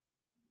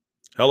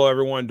Hello,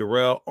 everyone.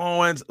 Darrell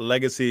Owens,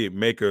 Legacy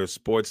Maker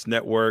Sports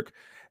Network,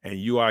 and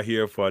you are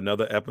here for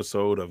another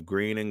episode of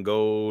Green and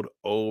Gold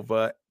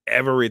Over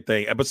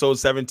Everything, episode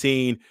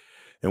 17,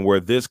 and we're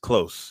this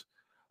close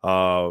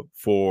for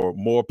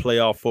more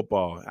playoff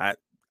football.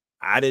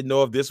 I didn't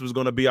know if this was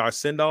going to be our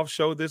send-off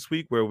show this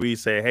week, where we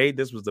say, "Hey,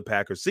 this was the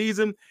Packers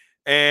season,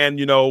 and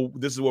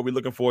this is what we're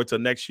looking forward to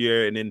next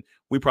year," and then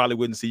we probably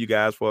wouldn't see you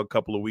guys for a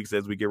couple of weeks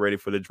as we get ready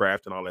for the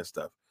draft and all that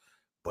stuff.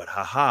 But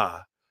haha,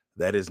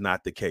 that is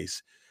not the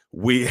case.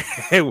 We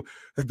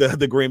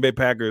the Green Bay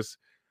Packers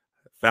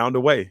found a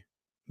way.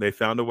 They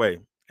found a way.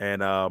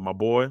 And my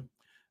boy,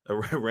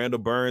 Randell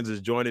Burns is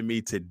joining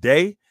me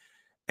today.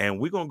 And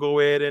we're going to go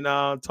ahead and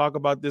talk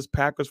about this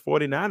Packers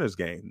 49ers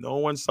game. No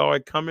one saw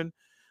it coming.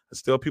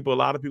 Still, a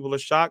lot of people are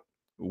shocked.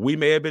 We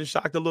may have been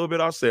shocked a little bit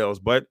ourselves,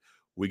 but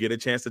we get a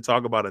chance to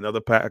talk about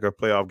another Packer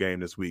playoff game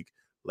this week.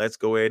 Let's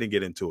go ahead and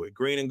get into it.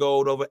 Green and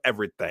gold over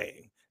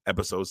everything.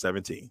 Episode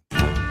 17.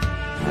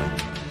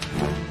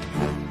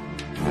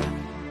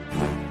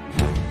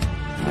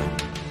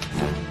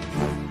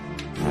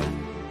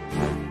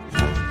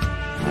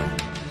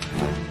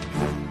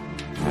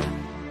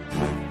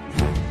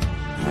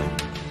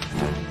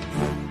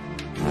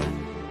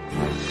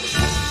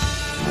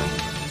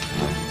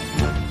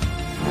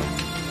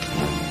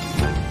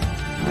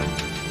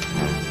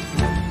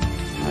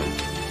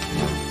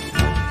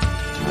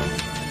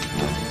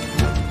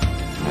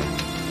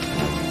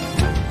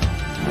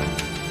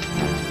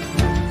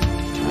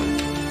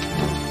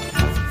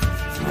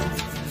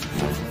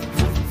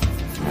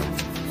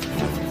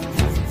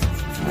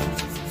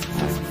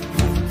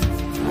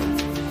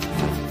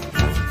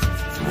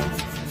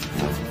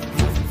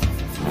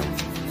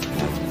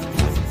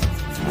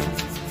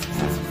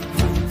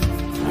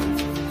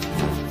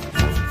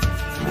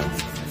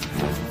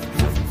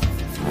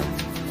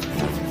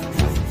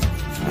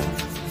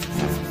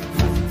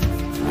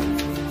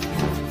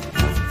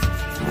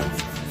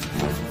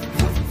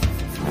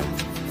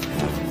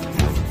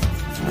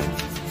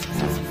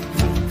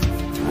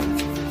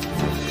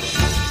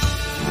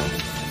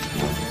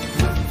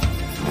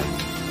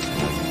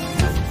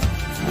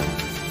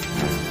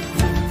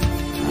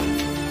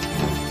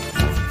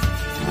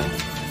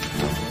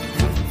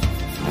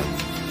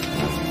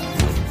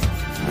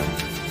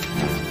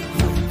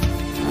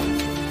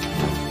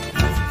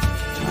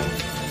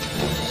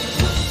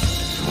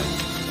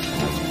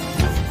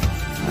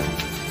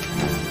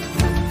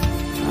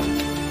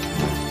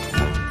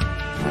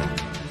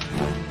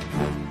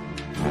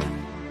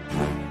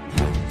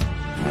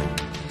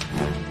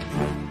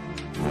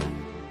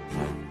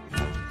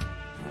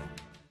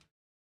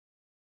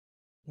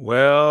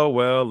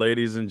 Well,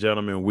 ladies and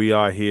gentlemen, we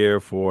are here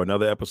for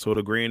another episode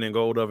of Green and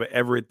Gold Over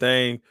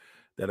Everything.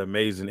 That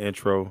amazing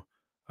intro.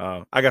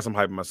 I got some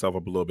hyping myself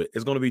up a little bit.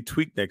 It's going to be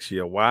tweaked next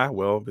year. Why?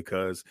 Well,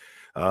 because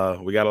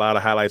we got a lot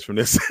of highlights from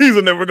this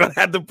season that we're going to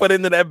have to put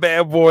into that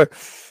bad boy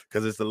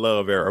because it's the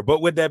love era.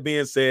 But with that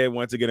being said,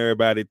 once again,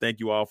 everybody, thank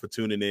you all for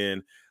tuning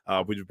in.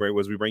 We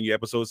bring you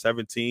episode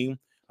 17.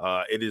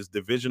 It is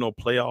divisional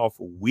playoff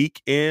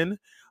weekend.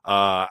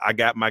 I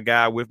got my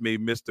guy with me,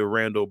 Mr.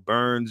 Randell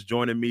Burns,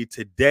 joining me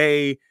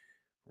today.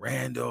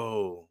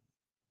 Randell,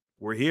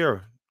 we're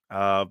here.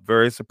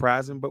 Very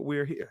surprising, but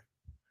we're here.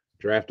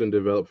 Draft and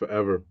develop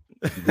forever.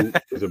 Goot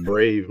is a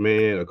brave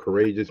man, a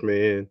courageous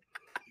man.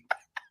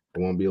 I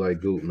won't be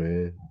like Goot,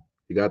 man.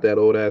 He got that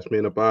old ass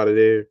man up out of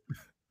there,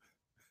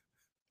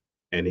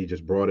 and he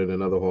just brought in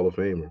another Hall of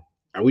Famer.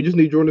 And we just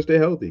need Jordan to stay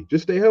healthy.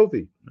 Just stay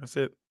healthy. That's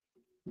it.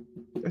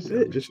 That's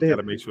it. Just stay. Got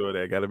to make sure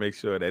that. Got to make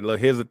sure that. Look,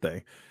 here's the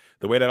thing: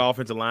 the way that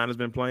offensive line has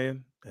been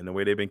playing, and the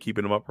way they've been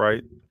keeping them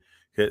upright,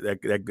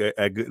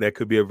 that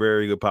could be a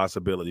very good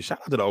possibility. Shout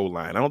out to the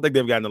O-line. I don't think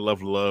they've gotten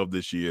enough love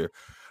this year.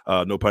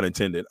 No pun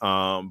intended.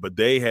 But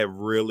they have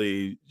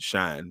really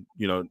shined.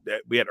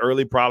 We had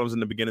early problems in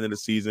the beginning of the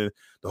season.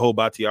 The whole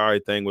Bakhtiari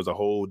thing was a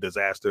whole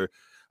disaster.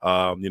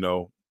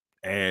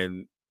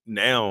 And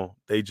now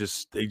they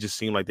just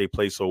seem like they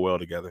play so well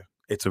together.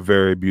 It's a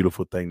very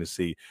beautiful thing to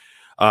see.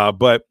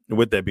 But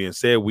with that being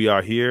said, we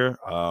are here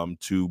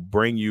to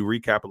bring you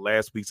recap of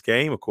last week's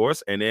game, of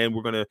course, and then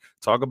we're going to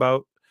talk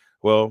about,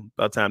 well,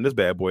 by the time this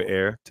bad boy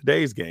air,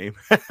 today's game.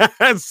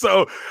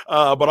 So,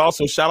 but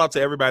also shout out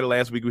to everybody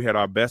last week. We had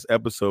our best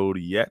episode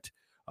yet,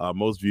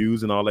 most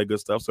views and all that good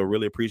stuff. So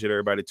really appreciate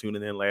everybody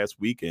tuning in last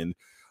week and,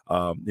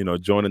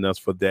 joining us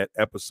for that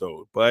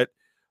episode. But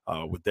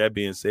with that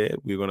being said,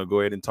 we're going to go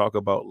ahead and talk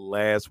about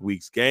last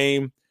week's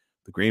game.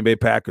 The Green Bay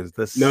Packers.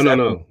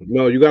 No.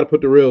 You got to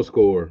put the real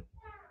score.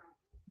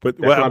 But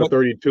that's not a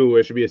 32.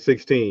 It should be a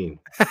 16.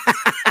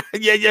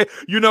 Yeah.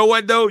 You know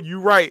what, though?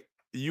 You're right.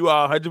 You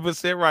are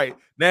 100% right.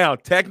 Now,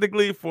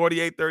 technically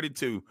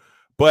 48-32,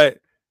 but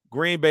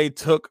Green Bay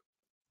took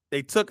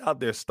out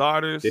their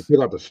starters. They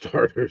took out the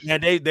starters.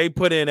 And they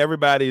put in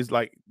everybody's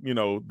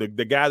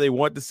the guy they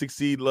want to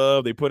succeed,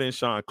 love. They put in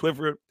Sean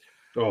Clifford.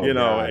 Oh,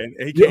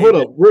 and he hold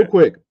up real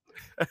quick.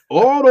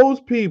 All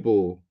those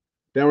people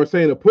that were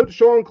saying to put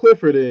Sean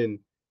Clifford in,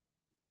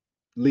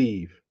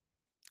 leave.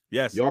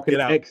 Yes. Y'all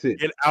can exit.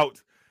 Get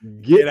out.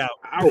 Get out.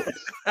 out.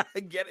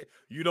 Get it.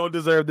 You don't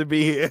deserve to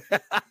be here.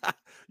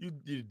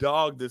 you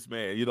dog this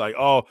man. You're like,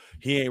 oh,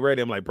 he ain't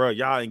ready. I'm like, bro,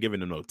 y'all ain't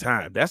giving him no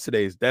time. That's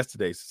today's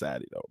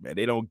society, though, man.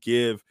 They don't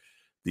give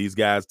these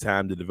guys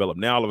time to develop.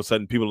 Now all of a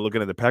sudden, people are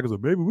looking at the Packers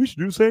like, maybe we should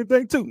do the same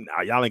thing too.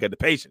 Nah, y'all ain't got the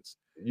patience.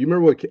 You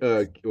remember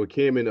what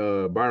Cam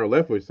and Byron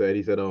Leftwich said?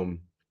 He said,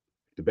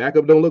 the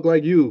backup don't look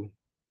like you.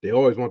 They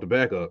always want the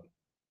backup.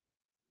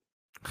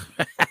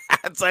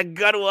 That's a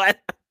good one.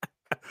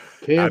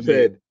 Cam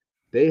said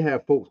they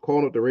have folks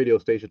calling up the radio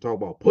station talking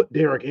about put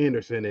Derek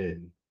Anderson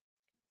in.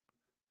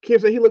 Cam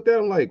said he looked at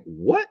him like,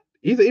 what?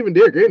 He said even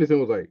Derek Anderson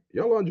was like,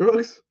 y'all on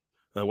drugs?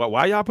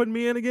 Why y'all putting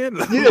me in again?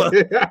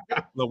 Yeah.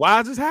 Look,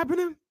 why is this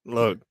happening?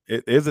 Look,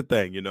 it is a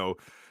thing,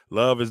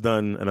 Love has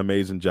done an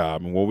amazing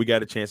job. And what we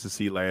got a chance to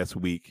see last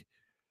week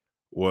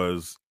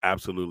was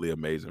absolutely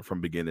amazing from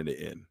beginning to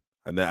end.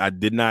 And I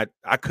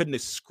couldn't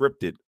have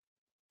scripted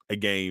a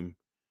game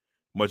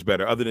much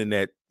better other than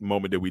that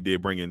moment that we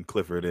did bring in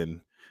Clifford and,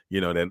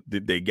 that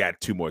they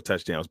got 2 more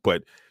touchdowns.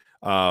 But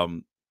I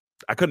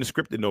couldn't have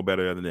scripted no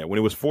better than that. When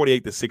it was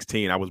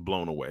 48-16, I was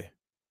blown away.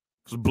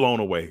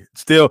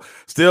 Still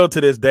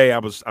to this day,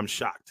 I'm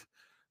shocked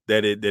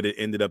that it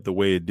ended up the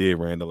way it did,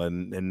 Randall.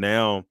 And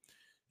now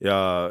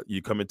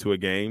you come into a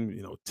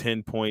game,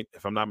 10-point,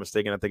 if I'm not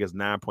mistaken, I think it's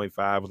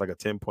 9.5. It was like a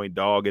 10-point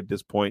dog at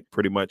this point,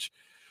 pretty much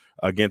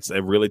against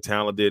a really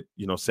talented,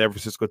 San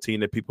Francisco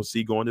team that people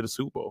see going to the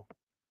Super Bowl.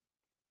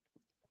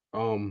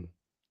 I'm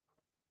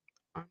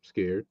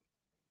scared.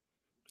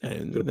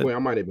 And to the point I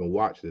might even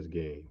watch this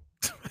game.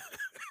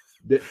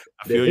 The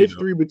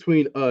history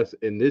between us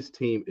and this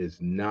team is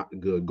not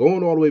good.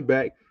 Going all the way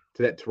back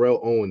to that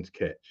Terrell Owens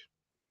catch.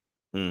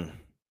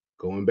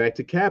 Going back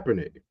to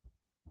Kaepernick.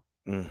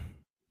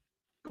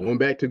 Going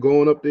back to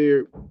going up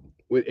there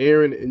with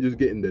Aaron and just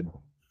getting the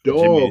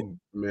dog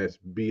mess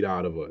beat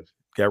out of us.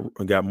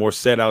 Got more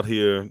set out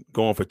here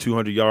going for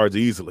 200 yards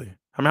easily.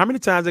 I mean, how many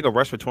times they go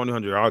rush for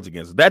 200 yards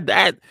against us?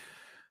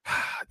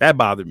 That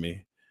bothered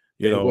me.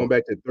 Going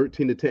back to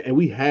 13-10, and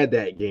we had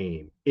that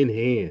game in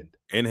hand.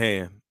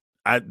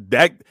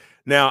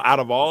 Now, out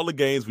of all the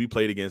games we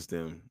played against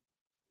them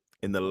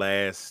in the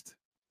last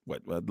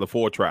the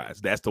 4 tries,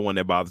 that's the one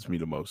that bothers me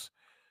the most.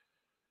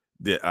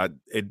 When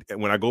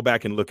I go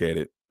back and look at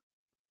it,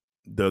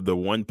 the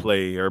one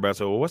play, everybody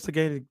said, well, what's the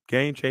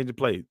game changing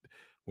play?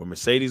 When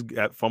Mercedes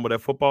got fumbled that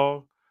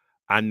football,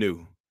 I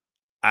knew.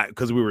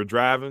 Because we were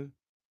driving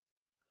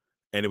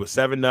and it was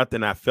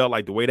 7-0. I felt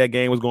like the way that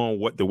game was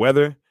going, the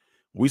weather,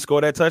 we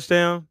scored that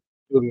touchdown.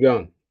 It was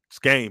done. It's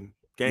game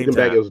time.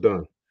 Back, it was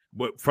done.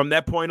 But from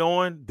that point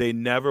on, they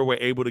never were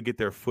able to get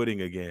their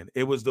footing again.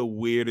 It was the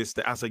weirdest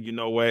thing. I was like, you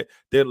know what?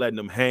 They're letting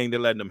them hang.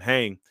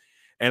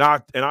 And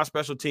our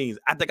special teams,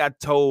 I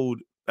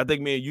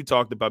think me and you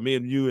talked about, me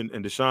and you and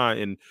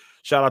Deshaun, and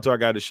shout out to our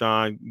guy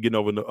Deshaun getting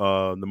over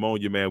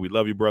pneumonia, man. We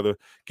love you, brother.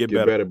 Get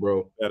better,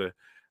 bro. Better.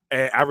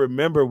 And I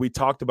remember we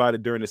talked about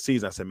it during the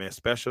season. I said, man,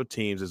 special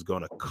teams is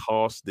going to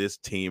cost this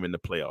team in the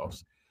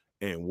playoffs.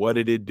 And what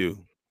did it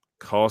do?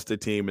 Cost the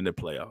team in the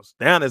playoffs.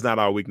 Now that's not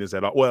our weakness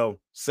at all. Well,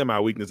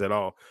 semi-weakness at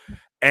all.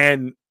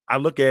 And I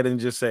look at it and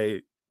just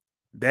say,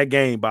 that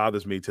game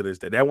bothers me to this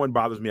day. That one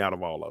bothers me out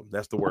of all of them.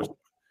 That's the worst one.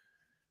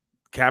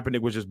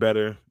 Kaepernick was just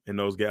better in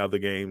those other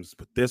games.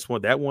 But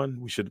that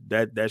one,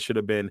 that should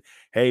have been,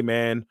 hey,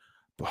 man,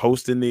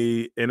 hosting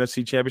the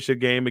NFC Championship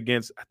game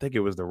against, I think it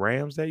was the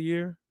Rams that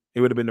year.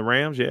 It would have been the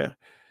Rams, yeah.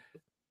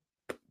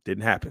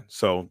 Didn't happen.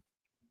 So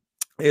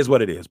it is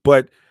what it is.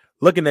 But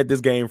looking at this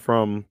game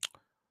from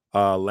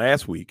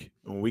last week,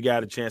 when we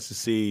got a chance to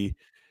see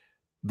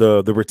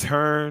the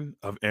return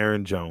of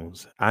Aaron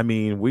Jones. I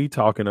mean, we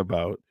talking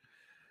about,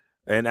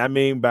 and I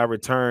mean by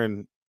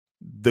return,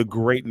 the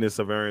greatness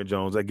of Aaron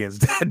Jones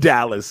against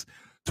Dallas.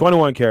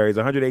 21 carries,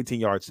 118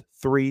 yards,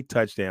 3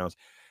 touchdowns.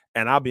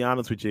 And I'll be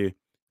honest with you,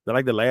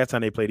 like the last time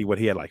they played,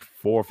 he had like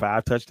 4 or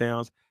 5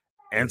 touchdowns.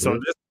 And so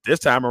this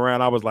time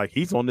around, I was like,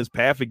 he's on this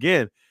path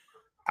again.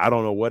 I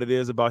don't know what it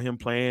is about him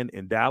playing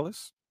in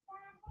Dallas,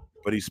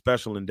 but he's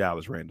special in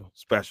Dallas, Randall.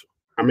 Special.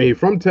 I mean,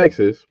 from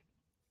Texas.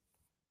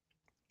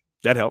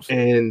 That helps.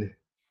 And,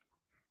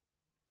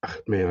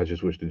 man, I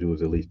just wish the dude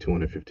was at least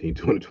 215,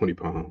 220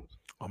 pounds.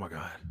 Oh, my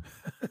God.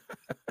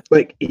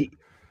 Like,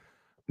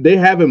 they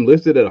have him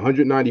listed at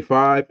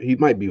 195. He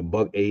might be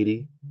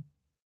 $180.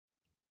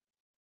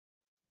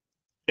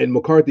 And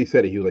McCarthy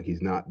said it. He was like,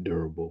 he's not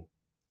durable.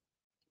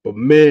 But,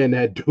 man,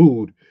 that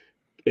dude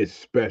is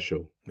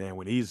special. Man,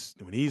 when he's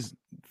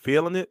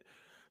feeling it,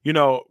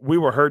 we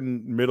were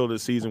hurting middle of the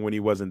season when he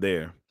wasn't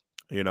there.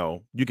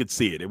 You could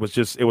see it. It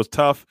was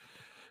tough.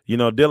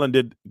 Dylan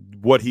did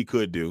what he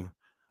could do.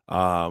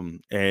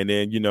 And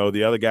then,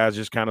 the other guys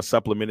just kind of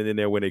supplemented in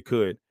there when they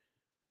could.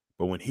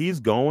 But when he's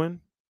going,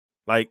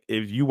 like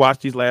if you watch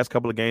these last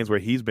couple of games where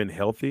he's been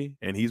healthy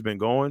and he's been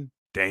going,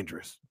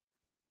 dangerous.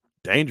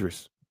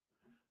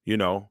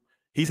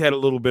 He's had a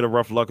little bit of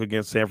rough luck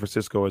against San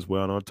Francisco as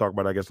well. And I'll talk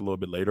about it, I guess, a little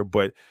bit later.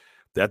 But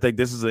I think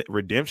this is a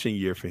redemption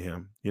year for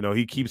him.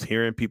 He keeps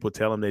hearing people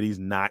tell him that he's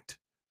not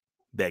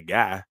that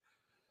guy.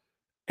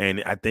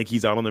 And I think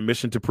he's out on a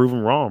mission to prove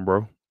him wrong,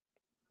 bro.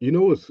 You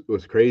know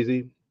what's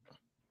crazy?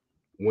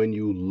 When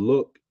you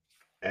look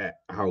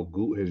at how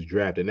Goot has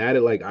drafted, now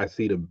that like I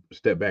see the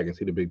step back and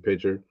see the big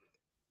picture,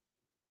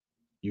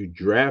 you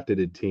drafted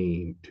a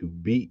team to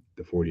beat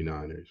the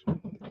 49ers.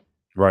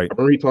 Right. I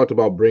remember he talked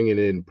about bringing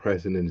in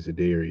Preston and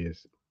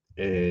Zadarius,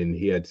 and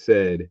he had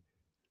said,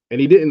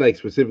 and he didn't like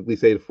specifically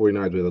say the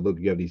 49ers, but like, look,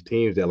 you have these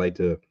teams that like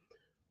to,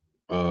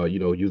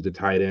 use the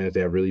tight ends.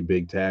 They have really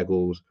big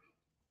tackles,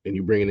 and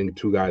you bringing in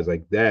two guys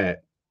like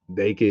that,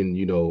 they can,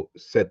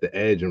 set the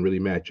edge and really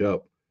match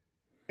up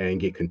and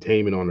get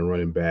containment on the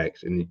running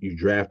backs. And you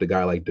draft a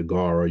guy like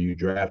Degar, or you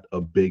draft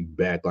a big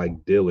back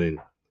like Dylan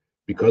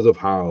because of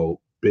how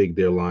big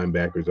their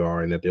linebackers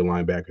are and that their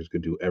linebackers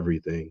could do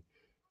everything.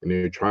 And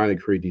they're trying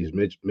to create these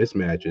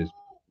mismatches.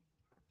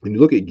 When you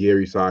look at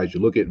Gary's size, you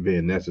look at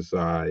Van Ness's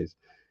size,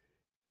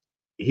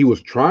 he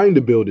was trying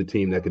to build a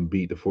team that could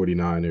beat the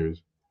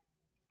 49ers.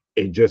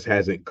 It just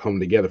hasn't come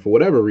together for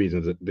whatever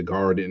reasons. The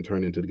guard didn't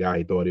turn into the guy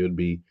he thought he would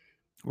be.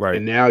 Right.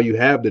 And now you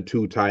have the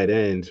two tight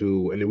ends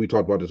who, and then we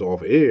talked about this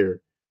off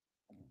air,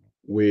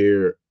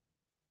 where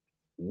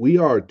we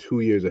are 2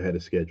 years ahead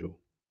of schedule.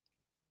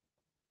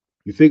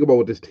 You think about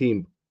what this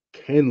team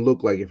can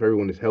look like if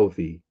everyone is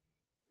healthy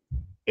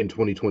in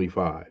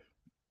 2025.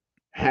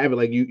 Have it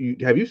like you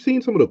have you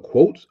seen some of the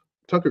quotes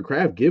Tucker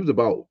Kraft gives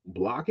about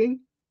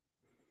blocking?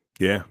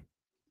 Yeah.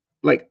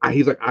 Like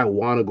he's like, I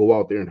want to go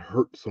out there and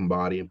hurt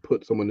somebody and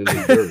put someone in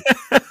the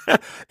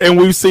dirt. And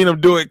we've seen him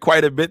do it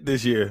quite a bit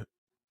this year.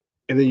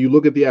 And then you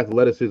look at the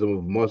athleticism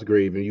of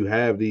Musgrave, and you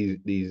have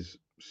these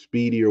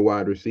speedier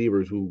wide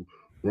receivers who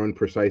run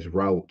precise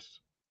routes.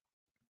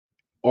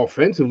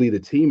 Offensively, the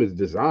team is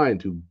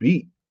designed to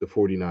beat the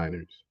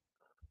 49ers.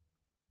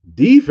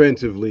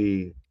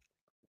 Defensively,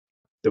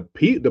 the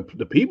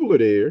people are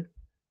there.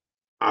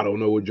 I don't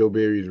know what Joe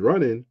Barry's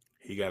running.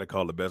 He got to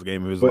call the best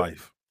game of his But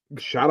life.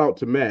 shout out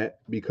to Matt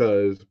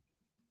because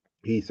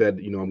he said,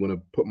 I'm going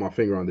to put my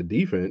finger on the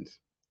defense.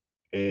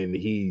 And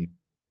he,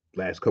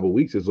 last couple of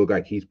weeks, it's looked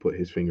like he's put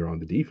his finger on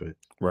the defense.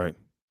 Right.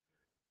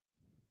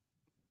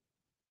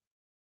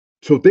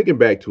 So thinking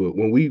back to it,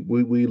 when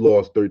we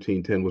lost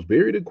 13-10, was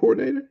Barry the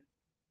coordinator?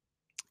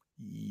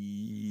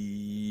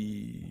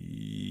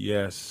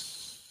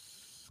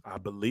 Yes. I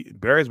believe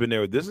Barry's been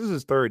there. This is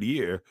his third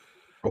year.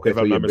 Okay, If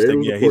so I'm yeah, not Barry mistaken.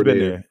 was the Yeah, he's been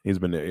coordinator. there. He's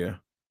been there, yeah.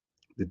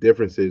 The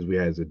difference is we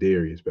had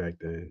Zadarius back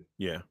then.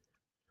 Yeah.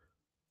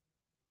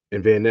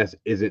 And Van Ness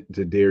isn't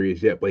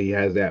Zadarius yet, but he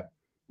has that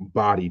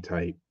body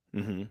type.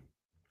 Mm-hmm.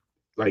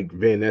 Like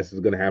Van Ness is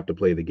going to have to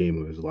play the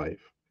game of his life.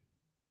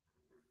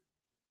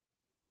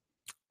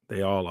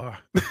 They all are.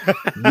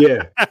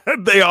 Yeah.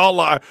 They all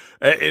are.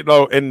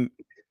 And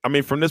I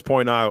mean, from this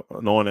point on,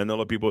 and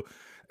other people,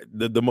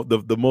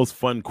 the most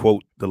fun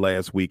quote the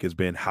last week has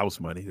been house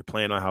money. They're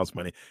playing on house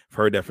money. I've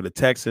heard that for the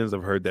Texans.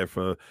 I've heard that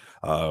for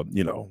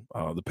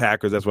the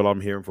Packers. That's what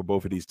I'm hearing for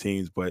both of these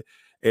teams. But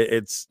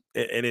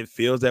it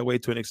feels that way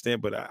to an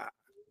extent. But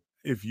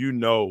if you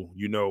know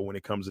when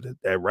it comes to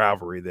that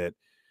rivalry that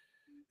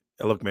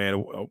look,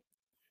 man,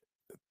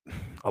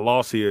 a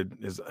loss here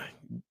is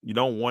you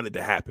don't want it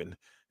to happen.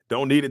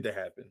 Don't need it to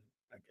happen.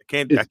 I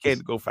can't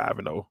go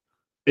 5-0.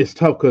 It's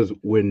tough because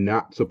we're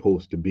not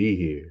supposed to be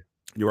here.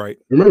 You're right.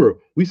 Remember,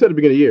 we said at the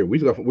beginning of the year, we're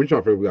trying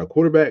to figure out we got a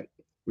quarterback.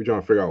 We're trying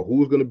to figure out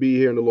who's going to be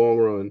here in the long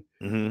run.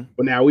 Mm-hmm.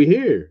 But now we're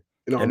here,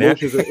 and our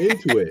emotions are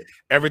into it.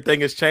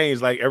 Everything has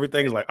changed. Like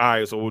everything is like, all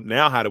right. So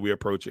now, how do we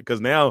approach it? Because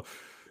now,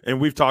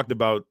 and we've talked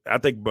about, I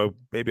think,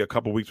 maybe a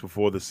couple weeks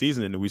before the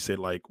season, and we said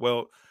like,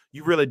 well,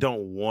 you really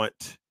don't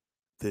want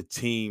the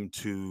team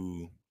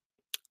to.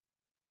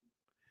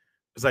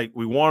 It's like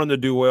we want them to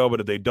do well, but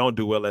if they don't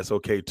do well, that's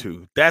okay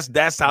too. That's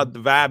how the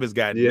vibe has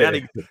gotten. Yeah.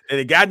 Now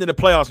they got into the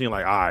playoffs, and you're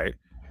like, all right,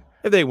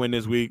 if they win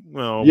this week,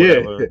 well,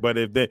 whatever. Yeah. But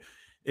if they,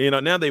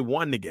 now they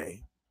won the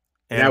game,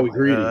 and now we're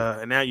greedy,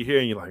 and now you're here,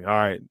 and you're like, all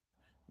right,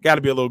 got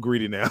to be a little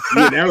greedy now.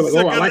 Yeah, now we're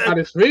like, I like how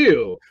this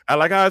feels. I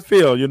like how it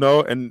feels,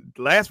 And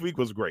last week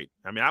was great.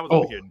 I mean, I was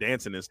over here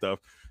dancing and stuff.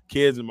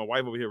 Kids and my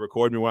wife over here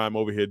recording me while I'm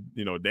over here,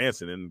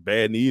 dancing and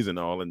bad knees and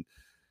all,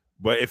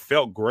 but it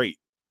felt great.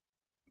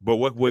 But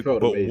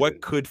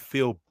what could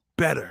feel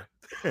better?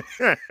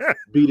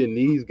 Beating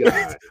these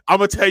guys. I'm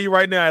gonna tell you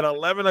right now at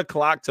 11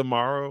 o'clock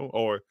tomorrow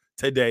or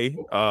today.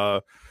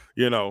 I'm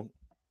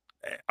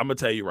gonna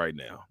tell you right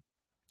now,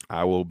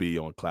 I will be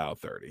on cloud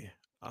 30.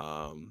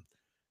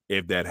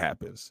 If that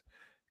happens,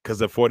 because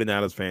the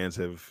 49ers fans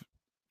have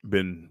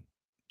been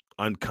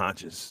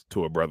unconscious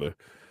to a brother.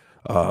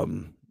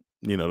 The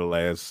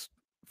last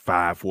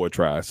 5-4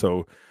 tries.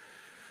 So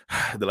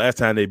the last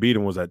time they beat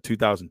him was at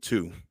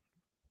 2002.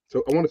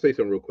 So I want to say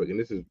something real quick, and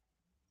this is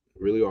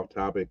really off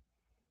topic.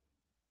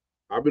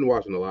 I've been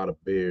watching a lot of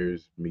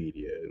Bears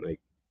media, and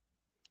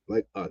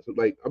like I've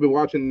been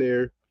watching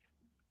their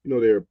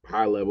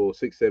high level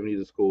 670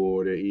 to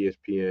score, their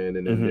ESPN,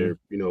 and then their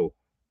some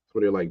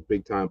of their like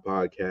big time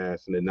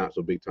podcasts and then not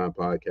so big time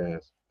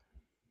podcasts.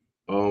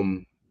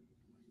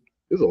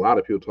 There's a lot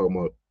of people talking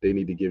about they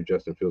need to give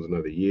Justin Fields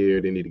another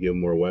year. They need to give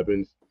him more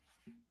weapons.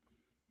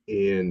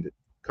 And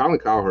Colin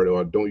Cowherd,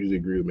 I don't usually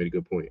agree with, made a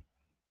good point.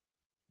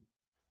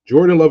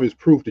 Jordan Love is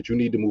proof that you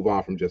need to move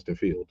on from Justin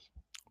Fields.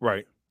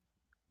 Right.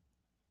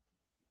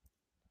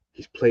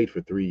 He's played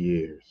for 3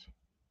 years.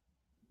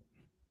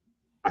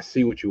 I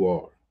see what you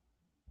are.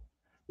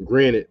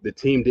 Granted, the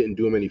team didn't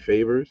do him any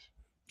favors,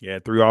 Yeah,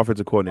 3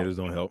 offensive coordinators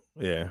don't help.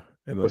 Yeah, it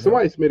but doesn't help.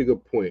 somebody made a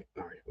good point.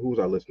 All right, who was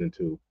I listening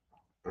to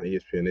on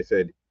ESPN? They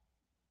said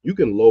you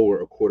can lower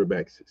a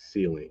quarterback's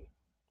ceiling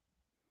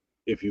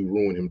if you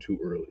ruin him too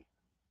early.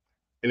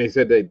 And they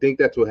said they think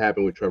that's what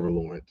happened with Trevor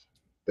Lawrence.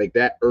 Like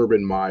that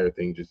Urban Meyer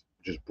thing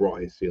just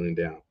brought his ceiling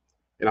down.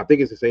 And I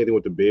think it's the same thing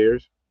with the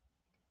Bears.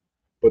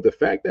 But the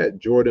fact that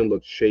Jordan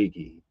looked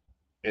shaky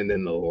and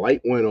then the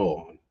light went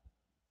on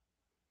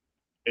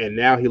and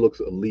now he looks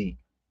elite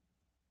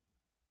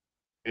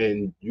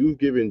and you've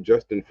given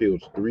Justin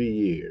Fields 3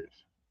 years.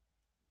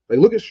 Like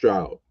look at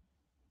Stroud.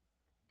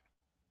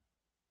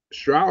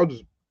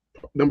 Stroud's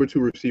number two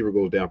receiver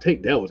goes down.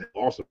 Tank Dell was an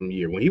awesome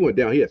year. When he went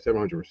down, he had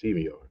 700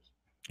 receiving yards.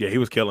 Yeah, he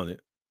was killing it.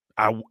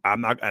 I'm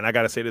not, and I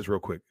got to say this real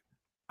quick.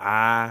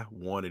 I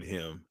wanted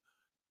him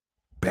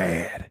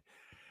bad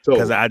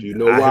because So do you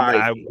know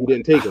why he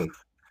didn't take him?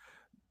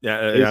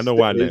 Yeah, I know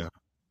why now.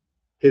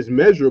 His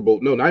measurable,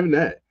 no, not even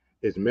that.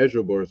 His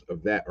measurables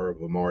of that are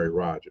of Amari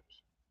Rodgers.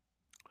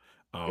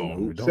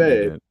 And Goop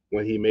said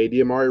when he made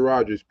the Amari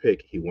Rodgers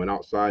pick, he went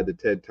outside the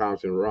Ted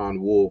Thompson, Ron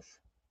Wolf,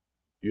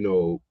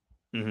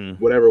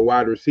 whatever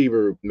wide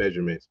receiver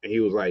measurements. And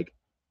he was like,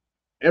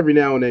 every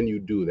now and then you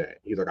do that.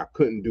 He's like, I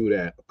couldn't do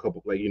that a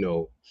couple,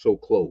 so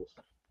close.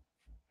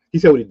 He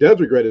said what he does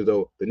regret is,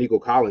 though, that Nico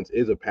Collins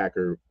is a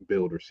Packer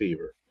build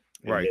receiver.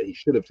 And right. Yet he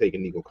should have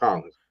taken Nico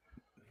Collins.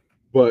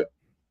 But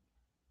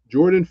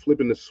Jordan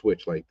flipping the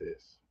switch like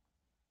this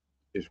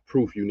is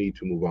proof you need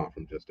to move on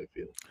from Justin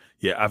Fields.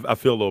 Yeah, I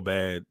feel a little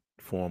bad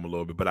for him a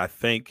little bit, but I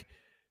think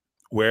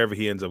wherever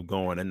he ends up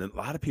going, and a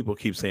lot of people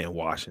keep saying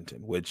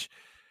Washington, which,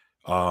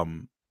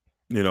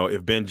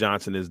 if Ben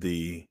Johnson is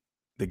the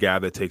guy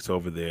that takes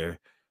over there,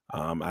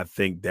 I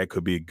think that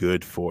could be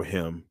good for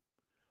him.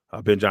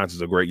 Ben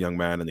Johnson's a great young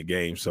man in the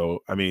game. So,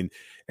 I mean,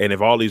 and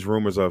if all these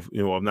rumors of,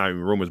 not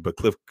even rumors, but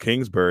Cliff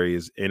Kingsbury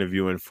is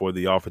interviewing for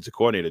the offensive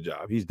coordinator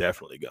job, he's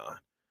definitely gone.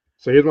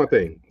 So here's my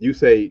thing. You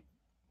say,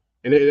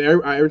 and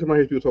every time I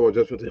hear people talk about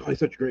Justin Fields, he's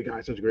such a great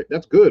guy,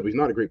 that's good, but he's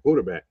not a great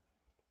quarterback.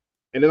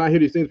 And then I hear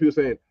these things, people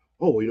saying,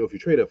 oh, well, if you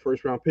trade a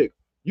first-round pick,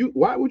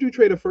 why would you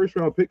trade a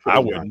first-round pick for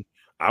this guy?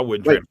 I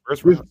wouldn't trade a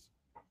first round.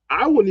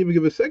 I wouldn't even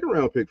give a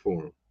second-round pick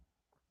for him.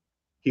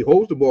 He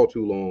holds the ball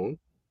too long.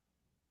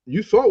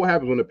 You saw what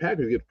happens when the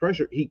Packers get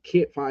pressure. He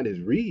can't find his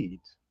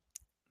reads.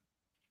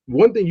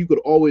 One thing you could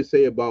always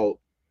say about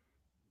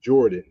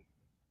Jordan,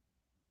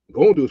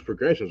 going through his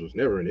progressions was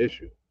never an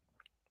issue.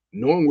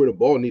 Knowing where the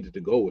ball needed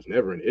to go was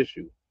never an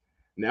issue.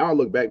 Now I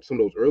look back to some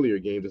of those earlier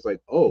games, it's like,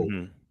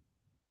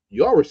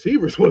 y'all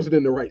receivers wasn't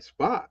in the right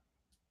spot.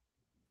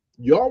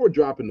 Y'all were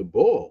dropping the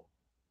ball.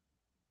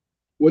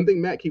 One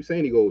thing Matt keeps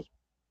saying, he goes,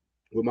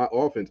 with my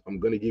offense, I'm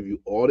going to give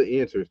you all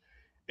the answers.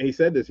 And he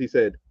said this, he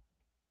said,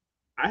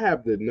 I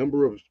have the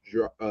number of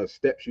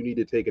steps you need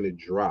to take in a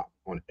drop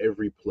on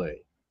every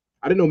play.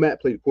 I didn't know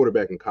Matt played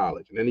quarterback in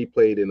college, and then he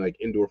played in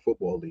indoor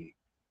football league.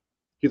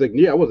 He's like,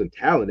 yeah, I wasn't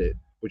talented,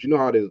 but you know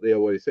how they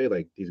always say,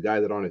 these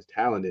guys that aren't as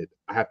talented,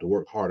 I have to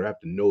work harder. I have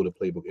to know the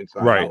playbook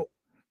inside out.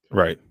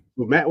 Right.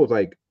 So Matt was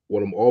like,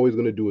 what I'm always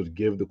going to do is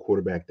give the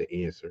quarterback the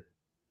answer.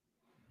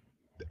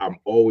 I'm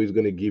always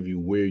going to give you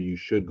where you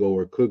should go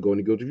or could go. And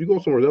he goes, if you go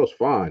somewhere else,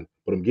 fine,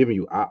 but I'm giving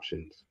you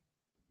options.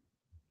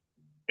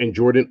 And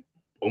Jordan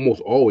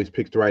almost always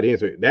picks the right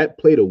answer. That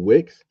play to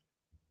Wicks,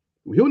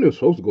 he wasn't even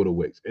supposed to go to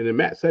Wicks. And then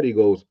Matt said, he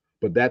goes,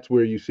 but that's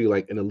where you see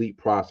an elite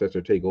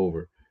processor take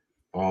over.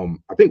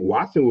 I think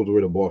Watson was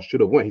where the ball should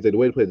have went. He said the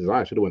way to play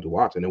design should have went to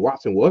Watson. And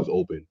Watson was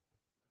open.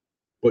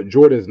 But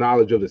Jordan's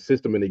knowledge of the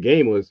system in the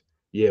game was,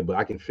 yeah, but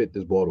I can fit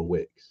this ball to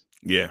Wicks.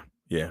 Yeah.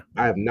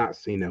 I have not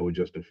seen that with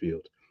Justin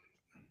Fields.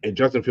 And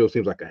Justin Fields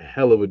seems like a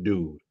hell of a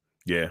dude.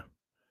 Yeah.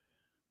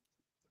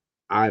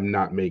 I'm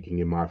not making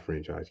him my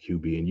franchise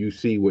QB. And you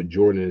see what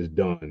Jordan has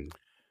done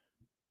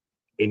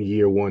in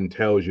year one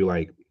tells you,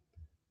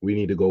 we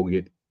need to go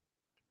get,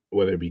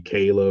 whether it be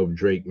Caleb,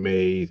 Drake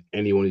Mays,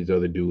 any one of these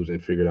other dudes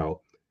and figure it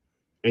out.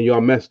 And y'all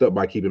messed up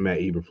by keeping Matt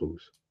Eberflus.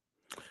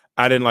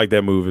 I didn't like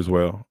that move as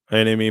well.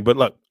 And I mean, but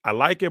look, I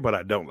like it, but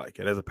I don't like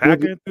it. As a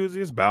Packer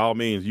enthusiast, by all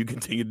means, you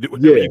continue to do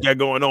whatever you got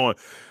going on.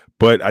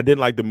 But I didn't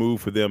like the move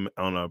for them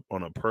on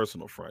a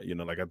personal front.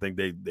 I think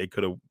they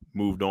could have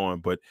moved on,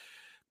 but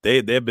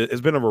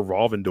it's been a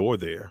revolving door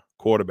there.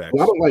 Quarterbacks.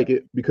 Well, I don't like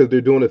it because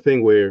they're doing a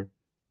thing where,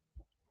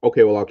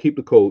 okay, well, I'll keep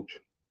the coach.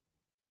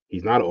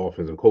 He's not an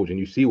offensive coach, and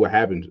you see what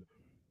happens.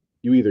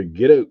 You either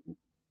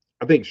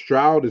I think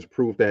Stroud is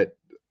proof that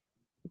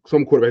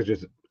some quarterbacks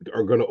just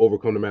are going to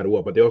overcome no matter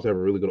what, but they also have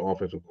a really good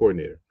offensive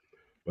coordinator.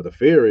 But the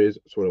fear is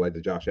sort of like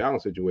the Josh Allen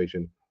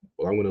situation.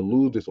 Well, I'm going to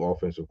lose this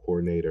offensive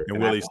coordinator,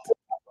 and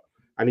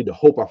I need to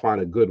hope I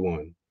find a good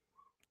one.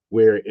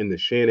 Where in the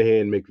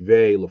Shanahan,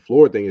 McVay,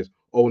 LaFleur thing is,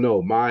 oh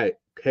no, my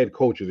head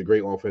coach is a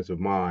great offensive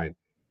mind,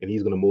 and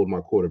he's going to mold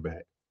my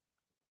quarterback.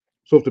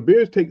 So if the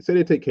Bears say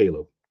they take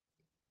Caleb,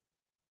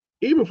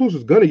 Eberflus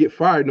is gonna get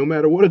fired no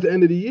matter what at the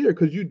end of the year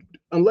because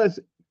unless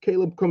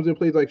Caleb comes and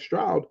plays like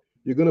Stroud,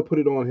 you're gonna put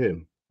it on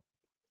him.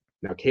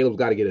 Now Caleb's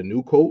got to get a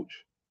new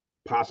coach,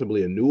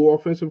 possibly a new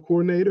offensive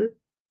coordinator.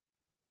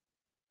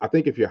 I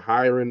think if you're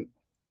hiring,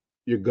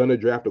 you're gonna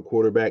draft a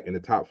quarterback in the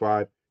top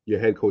 5. Your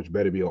head coach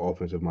better be an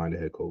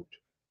offensive-minded head coach.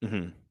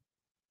 Mm-hmm.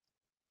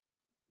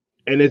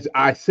 And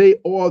I say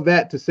all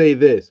that to say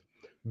this: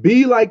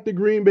 be like the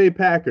Green Bay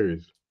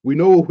Packers. We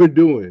know what we're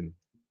doing.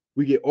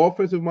 We get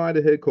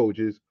offensive-minded head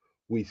coaches.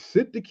 We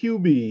sit the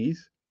QBs,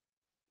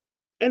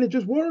 and it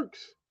just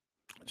works.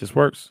 It just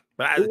works.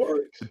 But it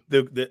works.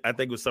 I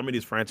think with some of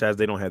these franchises,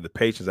 they don't have the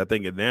patience. I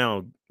think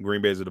now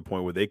Green Bay's at the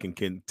point where they can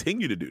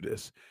continue to do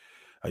this.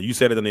 You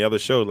said it on the other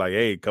show, like,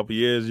 hey, a couple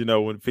years,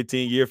 when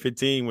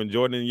 15, when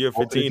Jordan in year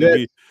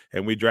 15,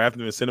 and we draft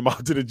him and send him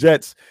out to the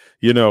Jets,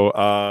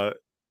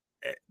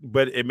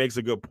 but it makes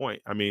a good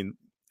point. I mean,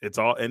 it's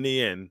all in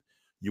the end,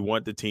 you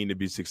want the team to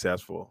be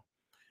successful.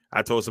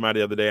 I told somebody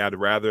the other day, I'd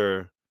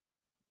rather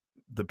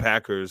the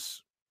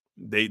Packers,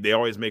 they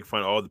always make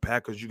fun of all the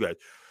Packers. You got,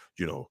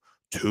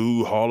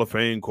 2 Hall of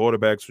Fame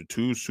quarterbacks with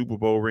 2 Super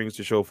Bowl rings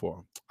to show for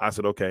them. I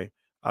said, okay,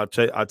 I'll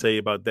tell you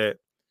about that.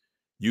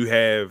 You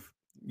have,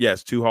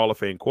 yes, 2 Hall of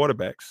Fame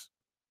quarterbacks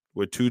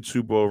with 2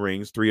 Super Bowl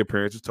rings, 3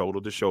 appearances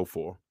total to show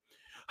for.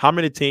 How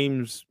many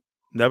teams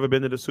never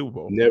been to the Super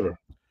Bowl? Never.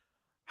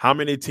 How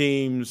many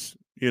teams,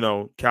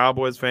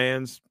 Cowboys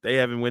fans, they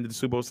haven't won the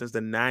Super Bowl since the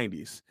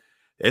 90s.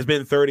 It's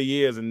been 30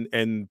 years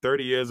and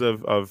 30 years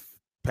of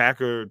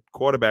Packer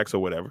quarterbacks or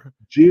whatever.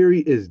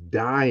 Jerry is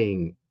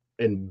dying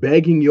and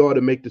begging y'all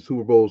to make the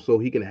Super Bowl so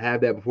he can have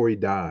that before he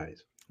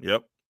dies.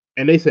 Yep.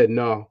 And they said,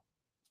 no.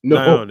 You're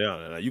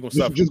gonna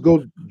suffer. Just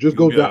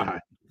go die.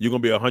 You're gonna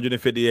be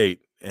 158,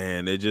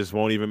 and it just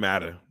won't even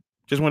matter.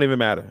 Just won't even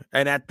matter.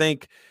 And I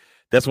think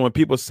that's when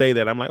people say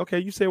that, I'm like, okay,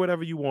 you say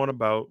whatever you want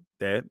about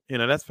that,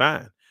 that's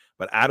fine.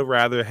 But I'd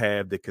rather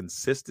have the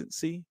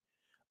consistency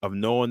of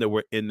knowing that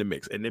we're in the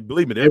mix. And then,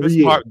 believe me,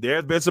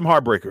 there's been some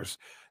heartbreakers.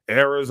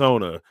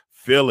 Arizona,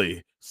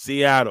 Philly,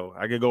 Seattle.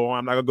 I could go on.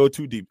 I'm not gonna go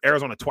too deep.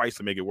 Arizona twice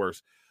to make it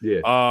worse.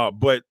 Yeah.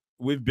 But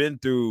we've been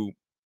through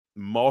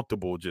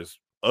multiple just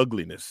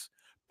ugliness.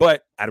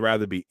 But I'd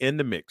rather be in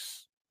the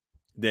mix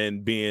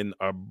than being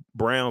a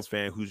Browns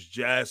fan who's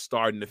just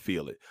starting to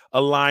feel it,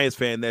 a Lions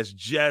fan that's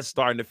just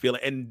starting to feel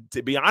it. And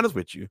to be honest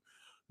with you,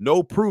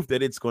 no proof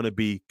that it's going to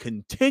be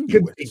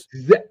continuous.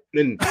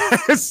 Exactly.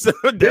 So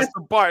that's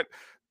the part.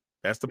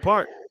 That's the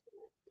part.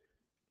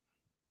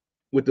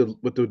 With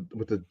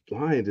the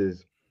Lions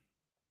is,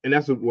 and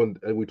that's the one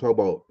we talk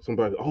about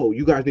sometimes. Oh,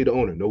 you guys need an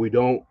owner. No, we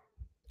don't.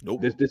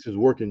 Nope. This is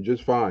working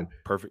just fine.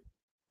 Perfect.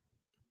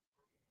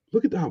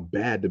 Look at how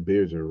bad the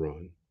Bears are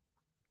run.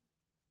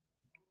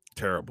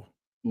 Terrible.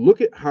 Look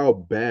at how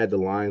bad the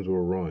Lions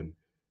will run.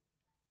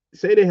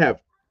 Say they have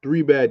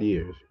 3 bad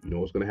years. You know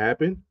what's going to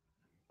happen?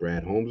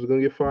 Brad Holmes is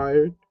going to get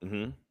fired.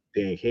 Mm-hmm.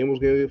 Dan Campbell's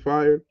going to get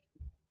fired.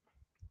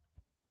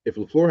 If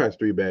LaFleur has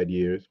 3 bad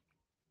years,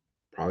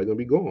 probably going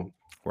to be gone.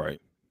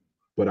 Right.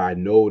 But I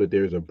know that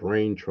there's a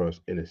brain trust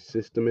and a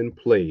system in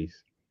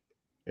place.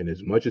 And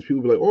as much as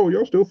people be like, oh,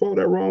 y'all still follow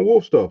that Ron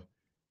Wolf stuff,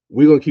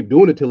 we're going to keep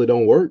doing it till it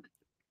don't work.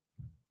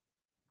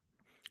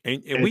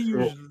 And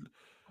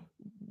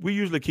we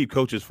usually keep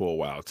coaches for a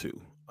while too.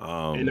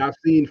 And I've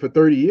seen for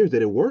 30 years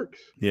that it works.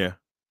 Yeah.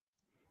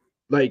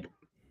 Like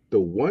the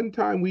one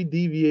time we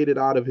deviated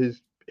out of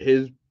his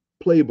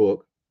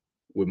playbook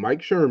with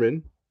Mike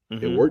Sherman,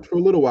 mm-hmm. It worked for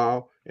a little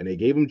while, and they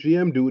gave him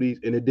GM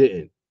duties, and it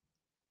didn't.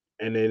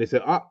 And then they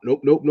said,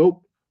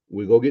 nope.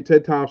 We go get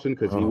Ted Thompson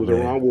because he was a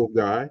Ron Wolf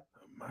guy.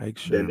 Mike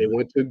Sherman. Then they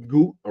went to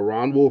Goot, a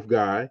Ron Wolf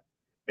guy,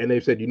 and they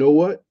said, you know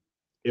what?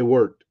 It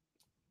worked.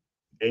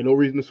 Ain't no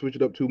reason to switch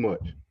it up too much.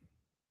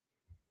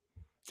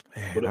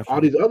 Man, but all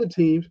these other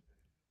teams,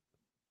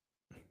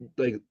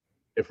 like,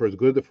 if for as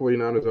good as the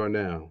 49ers are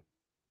now,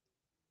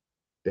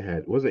 they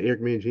had, wasn't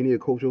Eric Mangini a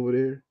coach over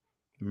there?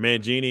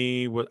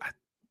 Mangini was,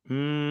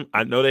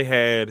 I know they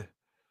had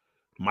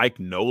Mike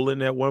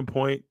Nolan at one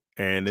point,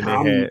 and then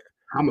they had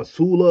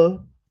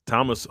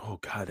Thomas. Oh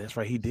God, that's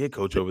right, he did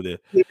coach over there.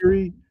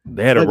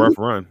 They had a rough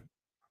run.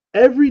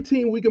 Every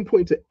team, we can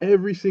point to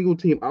every single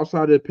team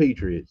outside of the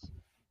Patriots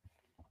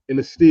and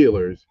the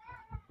Steelers,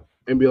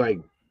 and be like,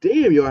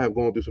 damn, y'all have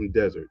gone through some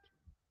deserts.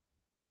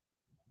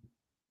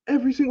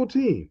 Every single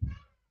team,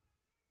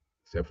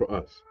 except for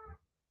us.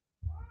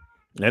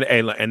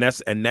 And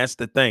that's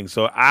the thing.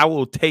 So I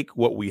will take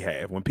what we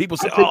have. When people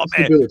say, "Oh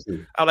man,"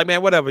 I'm like,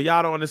 "Man, whatever."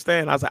 Y'all don't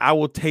understand. I was like, I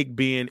will take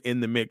being in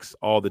the mix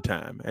all the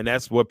time, and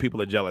that's what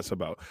people are jealous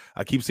about.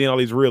 I keep seeing all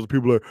these reels.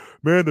 People are like,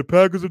 "Man, the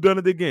Packers have done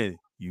it again."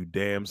 You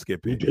damn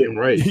skip it. You damn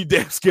right. You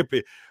damn skip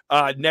it.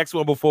 Next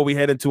one before we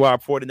head into our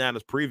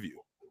 49ers preview.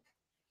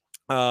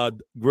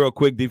 Real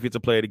quick,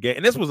 defensive player of the game.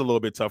 And this was a little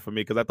bit tough for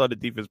me because I thought the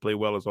defense played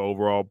well as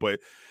overall. But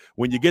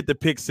when you get the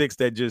pick six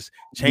that just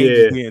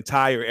changes the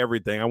entire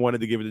everything, I wanted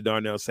to give it to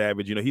Darnell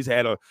Savage. He's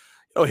had a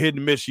hit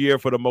and miss year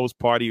for the most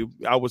part. He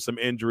out with some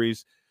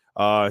injuries.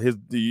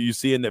 You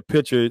see in the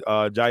picture,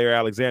 Jair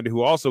Alexander,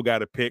 who also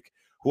got a pick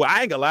who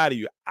I ain't gonna lie to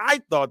you,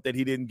 I thought that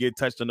he didn't get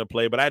touched on the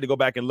play, but I had to go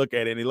back and look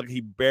at it, and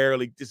he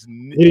barely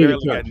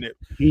got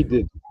nipped. He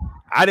did.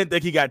 I didn't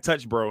think he got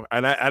touched, bro,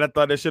 and I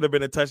thought there should have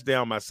been a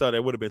touchdown myself.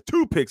 There would have been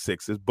 2 pick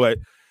sixes, but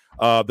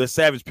the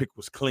Savage pick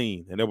was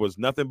clean, and there was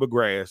nothing but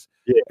grass,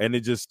 and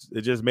it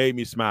just made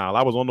me smile.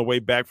 I was on the way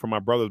back from my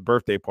brother's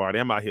birthday party.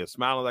 I'm out here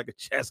smiling like a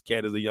chess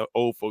cat, as the young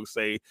old folks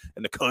say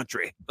in the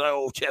country, like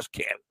old chess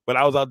cat. But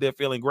I was out there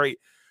feeling great,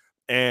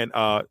 and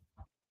I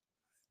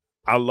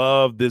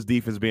love this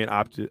defense being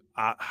I've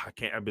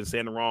been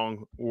saying it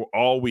wrong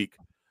all week.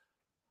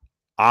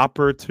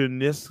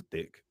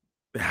 Opportunistic.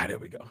 There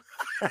we go.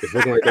 It's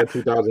looking like that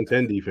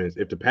 2010 defense.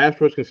 If the pass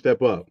rush can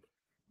step up,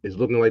 it's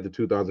looking like the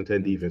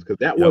 2010 defense, because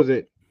that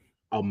wasn't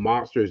a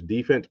monstrous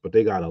defense, but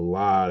they got a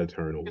lot of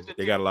turnovers.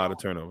 They got a lot of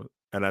turnovers,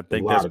 and I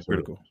think that's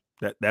critical.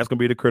 That's going to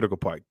be the critical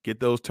part. Get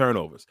those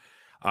turnovers,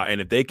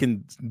 and if they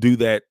can do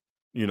that,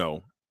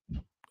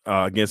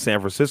 against San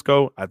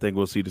Francisco, I think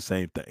we'll see the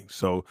same thing.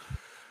 So,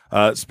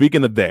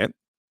 speaking of that,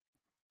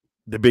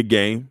 the big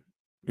game,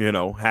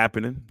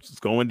 happening. It's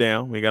going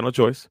down. We ain't got no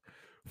choice.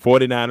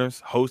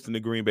 49ers hosting the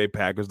Green Bay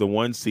Packers, the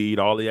 1 seed.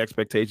 All the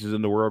expectations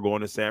in the world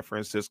going to San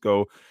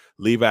Francisco.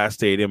 Levi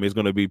Stadium is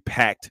going to be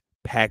packed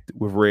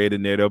with red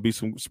in there. There'll be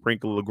some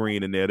sprinkle of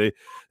green in there. The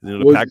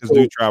Packers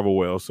do travel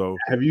well. So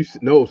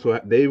so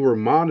they were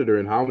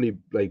monitoring how many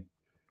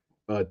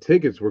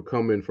tickets were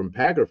coming from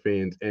Packer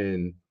fans,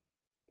 and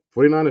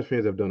 49ers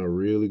fans have done a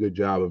really good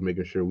job of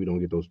making sure we don't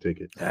get those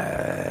tickets.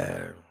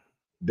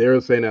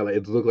 They're saying that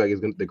it looks like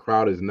the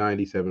crowd is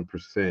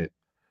 97%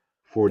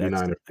 49er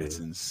fans. That's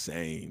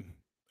insane.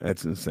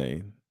 That's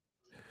insane.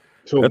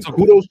 So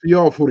kudos to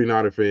y'all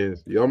 49er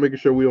fans. Y'all making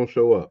sure we don't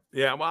show up.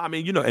 Yeah, well, I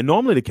mean, and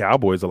normally the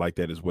Cowboys are like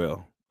that as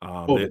well.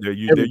 They're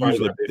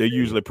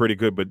usually pretty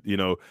good, but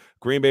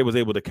Green Bay was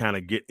able to kind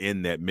of get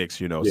in that mix.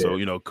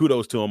 So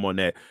kudos to them on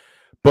that.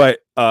 But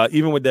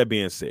even with that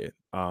being said,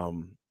 a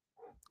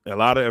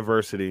lot of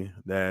adversity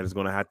that is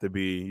going to have to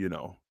be,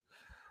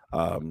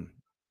 that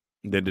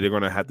they're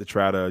going to have to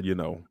try to,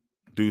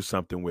 do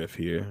something with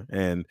here.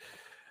 And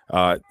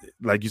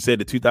like you said,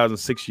 the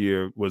 2006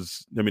 year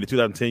the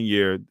 2010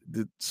 year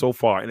so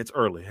far, and it's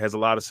early, has a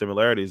lot of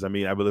similarities. I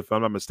mean, I believe, if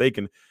I'm not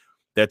mistaken,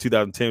 that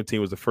 2010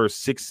 team was the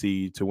first 6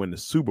 seed to win the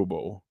Super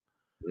Bowl.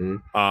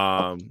 And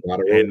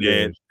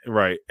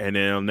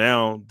then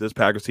now this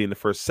Packers team, the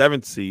first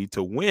 7th seed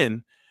to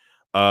win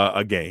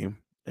a game,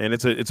 and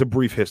it's a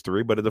brief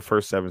history, but it's the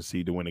first 7th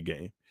seed to win a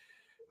game.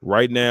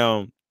 Right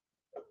now,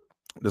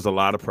 there's a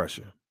lot of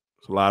pressure.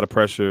 There's a lot of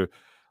pressure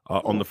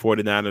on the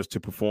 49ers to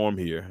perform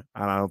here.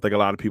 And I don't think a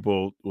lot of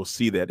people will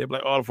see that. They're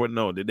like,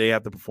 no, they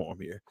have to perform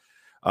here.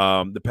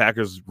 The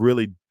Packers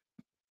really,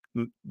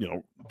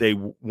 they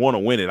want to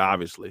win it,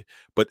 obviously,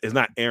 but it's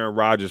not Aaron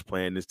Rodgers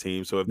playing this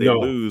team. So if they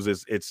lose,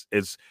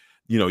 it's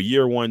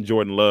year 1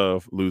 Jordan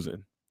Love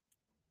losing.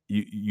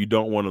 You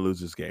don't want to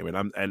lose this game.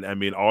 And I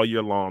mean, all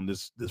year long,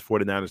 this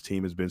 49ers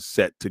team has been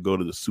set to go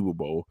to the Super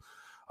Bowl.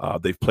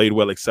 They've played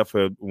well, except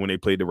for when they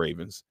played the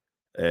Ravens.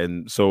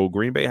 And so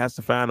Green Bay has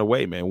to find a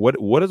way, man.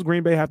 What does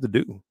Green Bay have to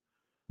do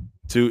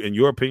in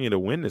your opinion, to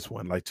win this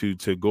one? Like to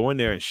go in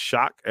there and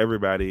shock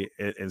everybody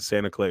in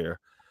Santa Clara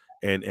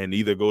and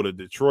either go to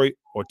Detroit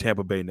or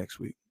Tampa Bay next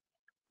week?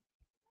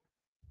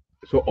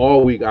 So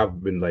all week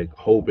I've been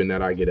hoping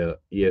that I get a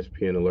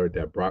ESPN alert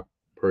that Brock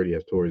Purdy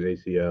has torn his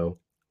ACL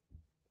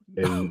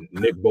and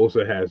Nick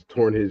Bosa has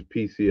torn his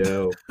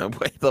PCL.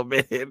 Wait a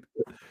minute.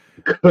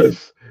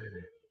 Because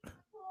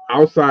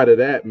outside of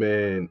that,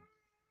 man,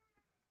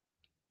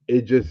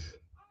 it just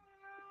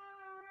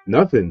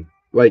nothing.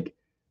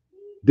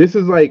 This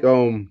is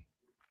remember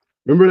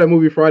that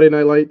movie Friday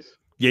Night Lights?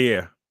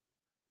 Yeah.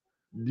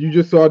 You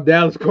just saw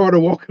Dallas Carter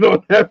walking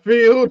on that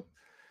field.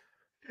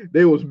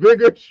 They was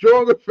bigger,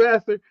 stronger,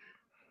 faster.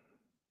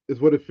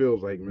 It's what it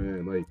feels like,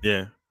 man.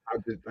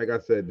 Like I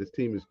said, this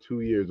team is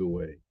 2 years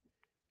away.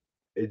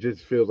 It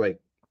just feels like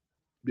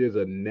there's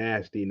a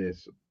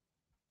nastiness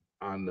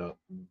on the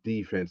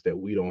defense that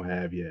we don't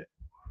have yet.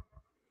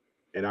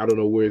 And I don't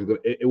know where it's going.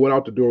 It went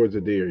out the door with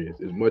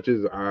Zadarius. As much as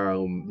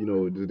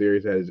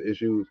Zadarius had his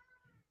issues,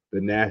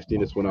 the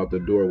nastiness went out the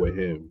door with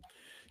him.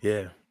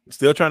 Yeah,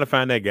 still trying to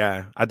find that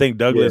guy. I think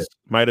Douglas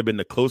might have been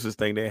the closest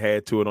thing they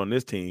had to it on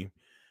this team.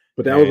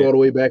 But that was all the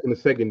way back in the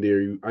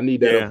secondary. I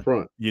need that up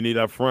front. You need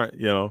up front.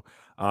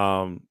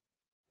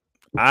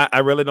 I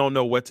really don't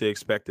know what to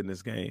expect in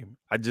this game.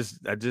 I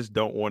just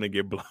don't want to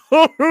get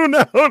blown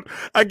out.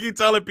 I keep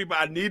telling people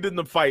I need them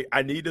to fight.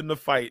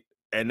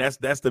 And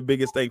that's the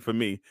biggest thing for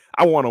me.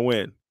 I want to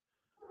win,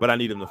 but I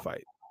need them to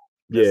fight.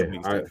 That's the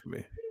biggest thing for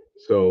me.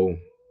 So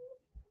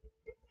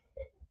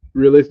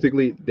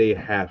realistically, they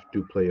have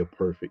to play a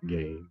perfect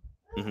game.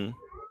 Mm-hmm.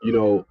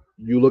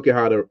 You look at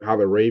how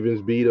the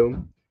Ravens beat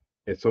them,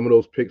 and some of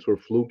those picks were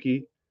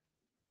fluky.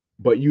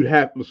 But you'd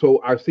have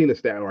so I've seen a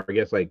stat, or I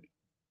guess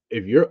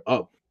if you're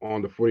up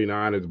on the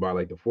 49ers by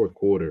the 4th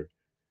quarter,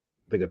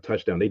 I think a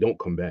touchdown, they don't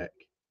come back.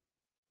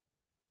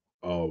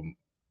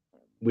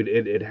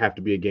 It'd have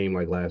to be a game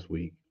like last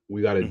week.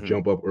 We got to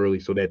jump up early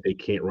so that they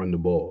can't run the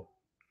ball.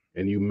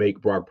 and you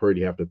make Brock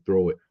Purdy have to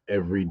throw it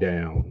every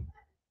down.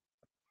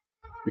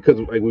 Because,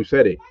 like we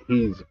said,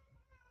 he's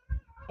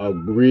a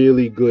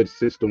really good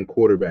system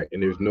quarterback,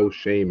 and there's no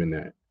shame in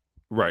that.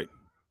 Right.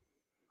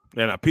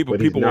 And people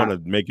But he's want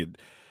not. to make it.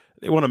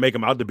 They want to make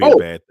him out to be a Oh,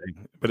 bad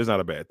thing, but it's not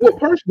a bad well, thing.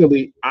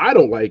 personally, I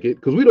don't like it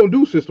because we don't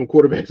do system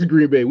quarterbacks in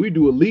Green Bay. We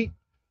do elite.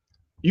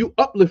 You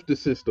uplift the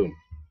system.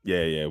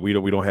 Yeah. We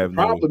don't The have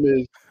no. problem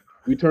is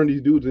we turn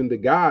these dudes into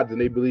gods, and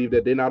they believe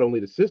that they're not only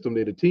the system,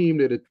 they're the team,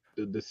 they're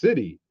the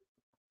city.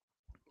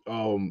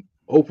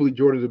 Hopefully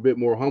Jordan's a bit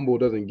more humble,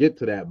 doesn't get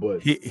to that,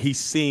 but He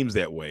seems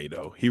that way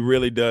though. He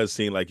really does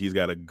seem like he's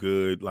got a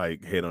good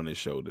like head on his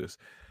shoulders.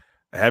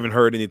 I haven't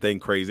heard anything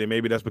crazy.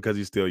 Maybe that's because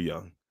he's still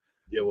young.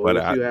 yeah, well, But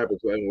we'll see what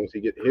happens once he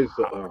get here's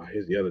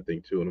the other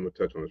thing too, and I'm gonna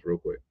touch on this real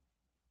quick.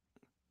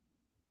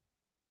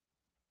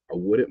 I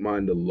wouldn't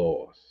mind the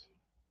loss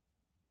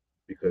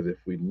because if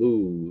we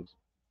lose,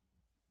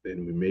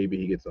 then maybe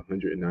he gets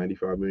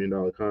 $195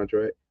 million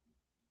contract.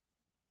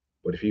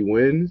 But if he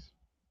wins,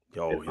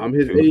 and yo, I'm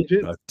his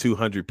agent, a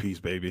 200 piece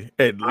baby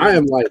at I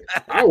am least. like,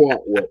 I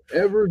want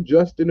whatever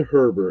Justin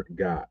Herbert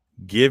got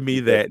Give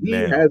me because that he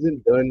now.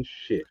 hasn't done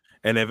shit.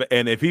 And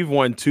if he's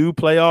won 2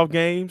 playoff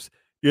games,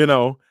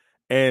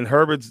 and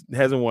Herbert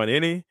hasn't won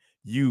any,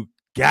 you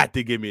got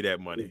to give me that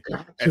money. You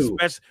got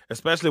to.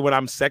 Especially when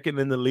I'm second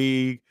in the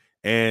league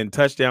and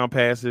touchdown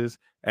passes.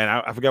 And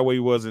I forgot where he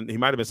was. He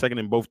might have been second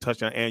in both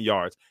touchdown and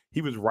yards.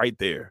 He was right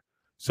there.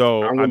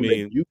 So, I'm I gonna make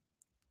mean, you.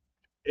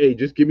 Hey,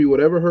 just give me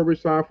whatever Herbert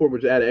signed for,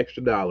 but just add an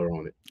extra dollar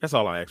on it. that's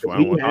all I ask for. Because I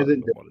don't he want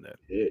hasn't more than done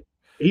that. it.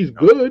 He's No,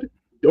 good.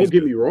 Don't he's get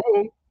good. me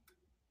wrong.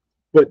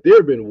 But there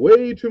have been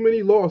way too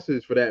many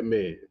losses for that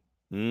man.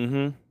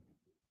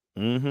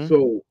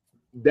 So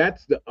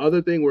that's the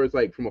other thing where it's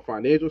like, from a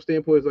financial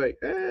standpoint, it's like,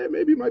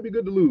 maybe it might be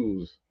good to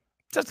lose.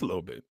 Just a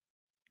little bit.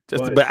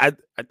 But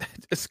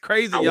It's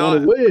crazy, I y'all.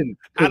 want to win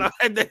I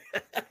because don't.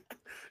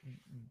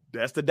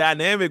 That's the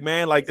dynamic,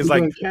 man. Like it's he's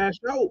like gonna cash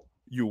out.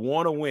 you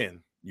want to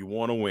win. You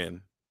want to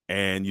win.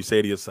 And you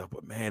say to yourself,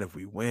 but man, if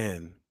we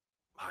win,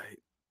 like,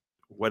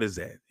 what is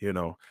that?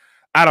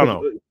 I don't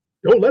know.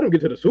 Don't let him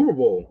get to the Super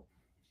Bowl.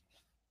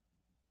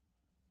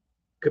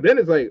 Because then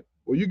it's like,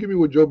 well, you give me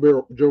what Joe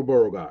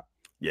Burrow got.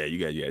 Yeah, you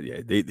got,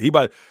 yeah. He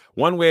about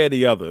one way or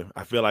the other.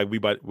 I feel like we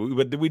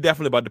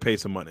definitely about to pay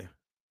some money.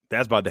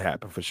 That's about to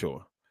happen for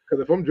sure.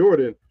 Because if I'm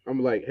Jordan,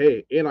 I'm like,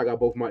 hey, and I got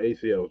both my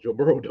ACLs. Joe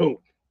Burrow don't.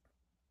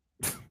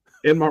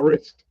 And my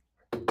wrist.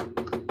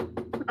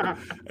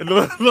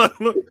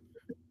 look.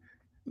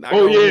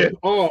 Oh yeah.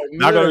 Oh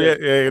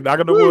man. Knock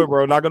on the wood,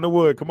 bro. Knock on the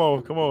wood. Come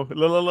on.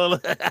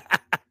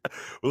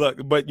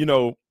 Look. But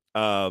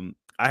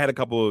I had a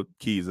couple of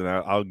keys, and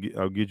I'll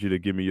get you to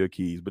give me your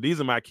keys. But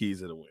these are my keys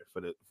to the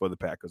win for the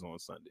Packers on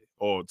Sunday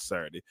or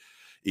Saturday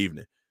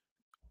evening.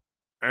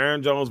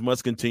 Aaron Jones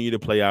must continue to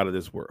play out of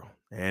this world,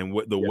 and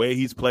the way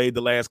he's played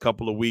the last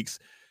couple of weeks,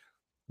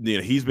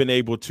 he's been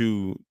able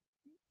to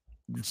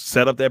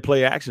set up that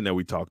play action that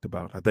we talked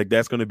about. I think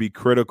that's going to be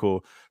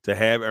critical to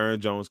have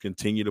Aaron Jones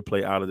continue to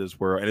play out of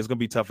this world. And it's going to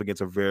be tough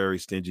against a very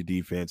stingy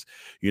defense.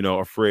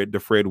 The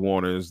Fred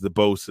Warners, the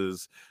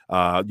Bosa's,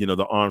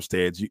 the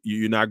Armsteads.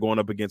 You're not going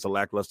up against a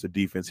lackluster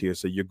defense here.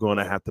 So you're going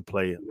to have to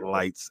play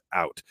lights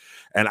out.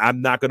 And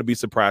I'm not going to be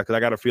surprised because I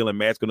got a feeling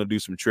Matt's going to do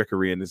some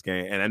trickery in this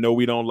game. And I know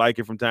we don't like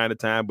it from time to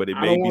time, but it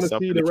may be something. I don't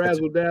want to see the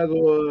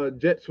razzle-dazzle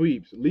jet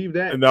sweeps. Leave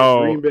that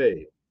no. Green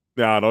Bay.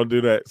 No, don't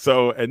do that.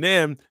 So, and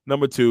then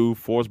number 2,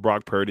 force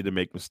Brock Purdy to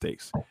make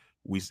mistakes.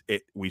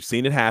 We've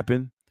seen it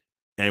happen,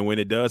 and when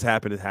it does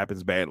happen, it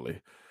happens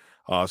badly.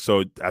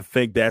 So I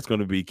think that's going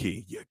to be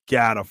key. You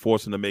gotta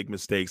force them to make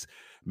mistakes.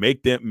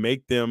 Make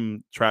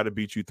them try to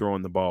beat you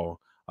throwing the ball.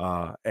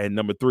 And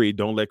number 3,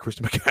 don't let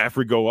Christian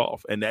McCaffrey go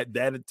off. And that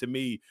to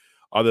me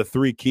are the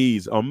 3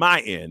 keys on my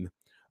end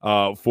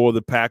for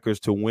the Packers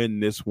to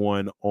win this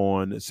one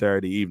on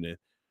Saturday evening.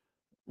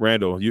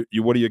 Randall, you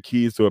what are your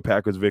keys to a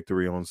Packers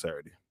victory on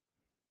Saturday?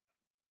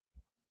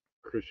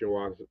 Christian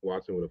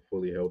Watson with a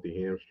fully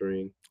healthy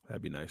hamstring.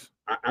 That'd be nice.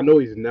 I know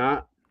he's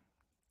not.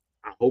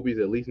 I hope he's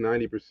at least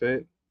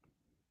 90%.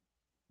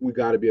 We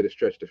got to be able to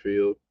stretch the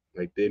field.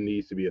 Like, there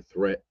needs to be a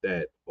threat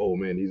that, oh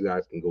man, these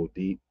guys can go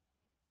deep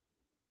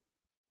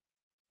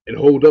and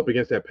hold up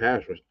against that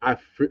pass rush.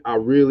 I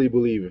really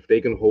believe if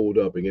they can hold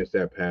up against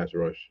that pass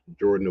rush,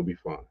 Jordan will be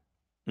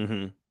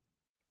fine.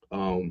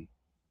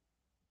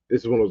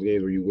 This is one of those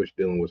games where you wish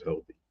Dylan was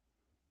healthy.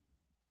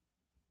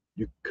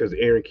 Because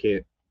Aaron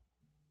can't.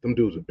 Them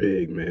dudes are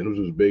big, man. Those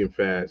dudes are big and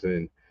fast,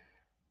 and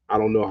I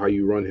don't know how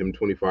you run him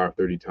 25,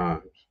 30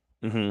 times.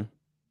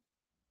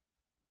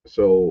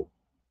 So,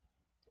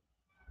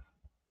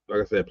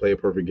 like I said, play a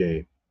perfect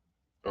game.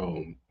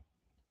 I'm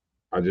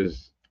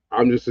just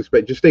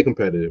just stay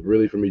competitive.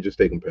 Really, for me, just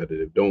stay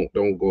competitive. Don't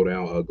go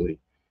down ugly.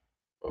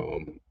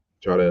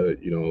 Try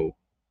to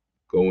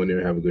go in there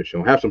and have a good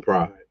show. Have some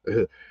pride.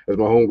 As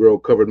my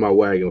homegirl covered my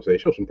wagon, I'll say,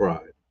 show some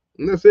pride.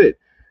 And that's it.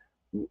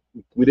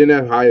 We didn't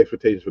have high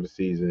expectations for the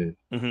season.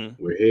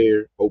 We're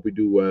here. Hope we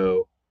do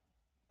well.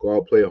 Go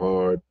out, play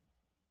hard.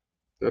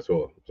 That's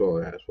all. That's all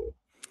I ask for.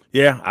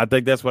 Yeah, I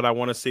think that's what I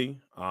want to see.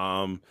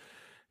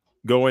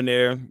 Go in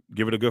there,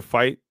 give it a good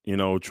fight.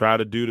 Try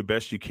to do the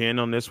best you can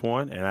on this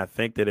one. And I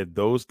think that if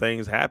those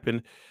things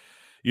happen,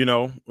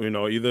 either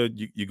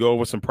you go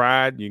with some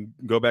pride, you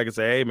go back and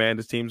say, hey, man,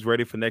 this team's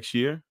ready for next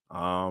year.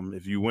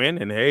 If you win,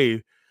 and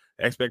hey,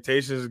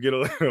 expectations get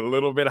a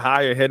little bit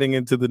higher heading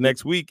into the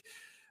next week.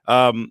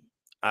 Um,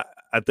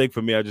 I think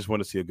for me, I just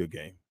want to see a good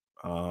game.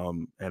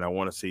 And I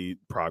want to see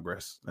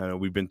progress.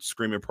 And we've been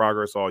screaming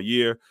progress all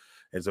year.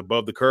 It's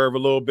above the curve a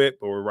little bit,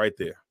 but we're right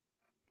there.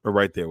 We're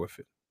right there with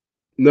it.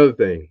 Another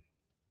thing,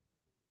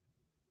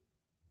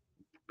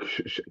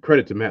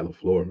 credit to Matt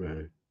LaFleur,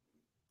 man.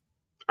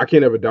 I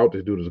can't ever doubt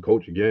this dude as a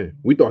coach again.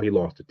 We thought he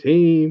lost the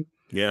team.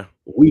 Yeah.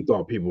 We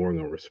thought people weren't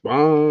going to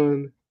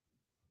respond.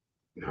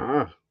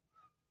 Nah,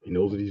 he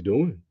knows what he's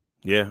doing.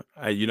 Yeah.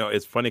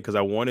 It's funny because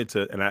I wanted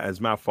to, and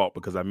it's my fault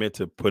because I meant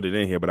to put it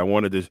in here, but I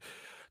wanted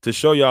to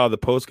show y'all the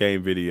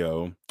post-game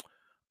video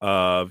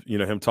of,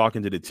 him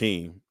talking to the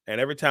team. And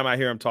every time I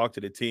hear him talk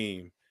to the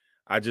team,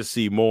 I just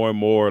see more and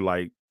more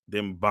like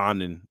them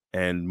bonding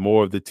and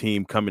more of the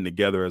team coming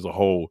together as a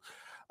whole.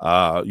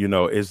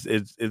 It's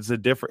a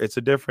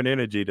different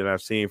energy that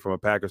I've seen from a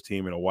Packers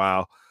team in a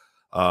while,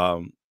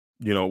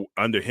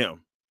 under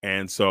him.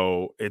 And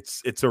so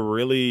it's a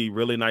really,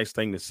 really nice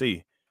thing to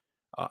see.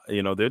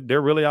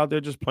 They're really out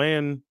there just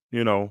playing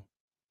their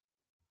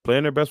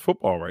best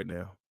football right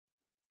now.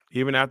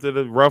 Even after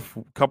the rough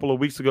couple of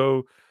weeks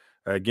ago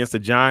against the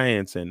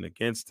Giants and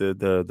against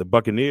the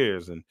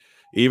Buccaneers, and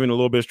even a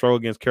little bit of struggle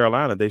against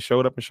Carolina, they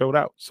showed up and showed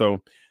out.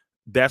 So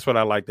that's what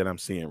I like that I'm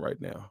seeing right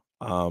now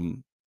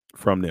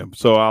from them.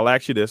 So I'll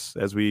ask you this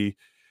as we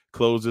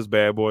close this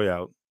bad boy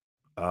out.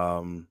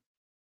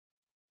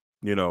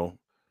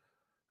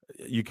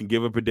 You can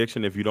give a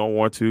prediction if you don't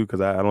want to,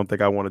 because I don't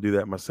think I want to do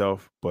that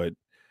myself, but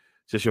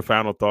just your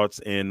final thoughts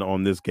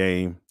on this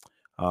game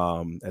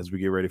as we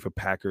get ready for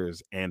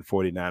Packers and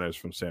 49ers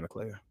from Santa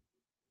Clara.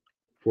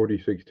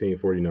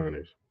 40-16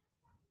 49ers.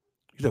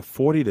 You said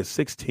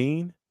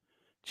 40-16?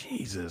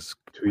 Jesus.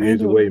 2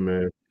 years away,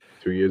 man.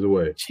 2 years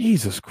away.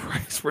 Jesus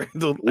Christ,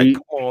 Randell. Like,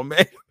 come on,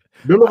 man.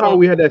 Remember how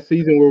we had that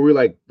season where we're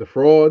like the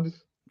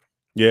frauds?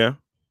 Yeah.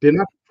 They're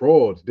not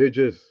frauds. They're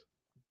just.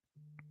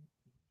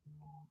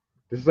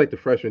 This is like the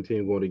freshman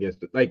team going against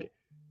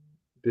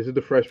this is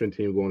the freshman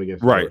team going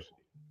against the varsity.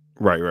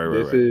 Right.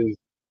 This is,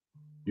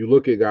 you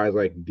look at guys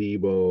like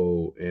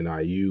Debo and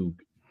Ayuk,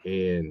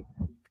 and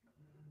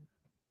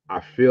I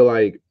feel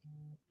like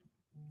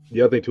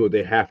the other thing to it,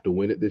 they have to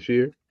win it this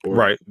year,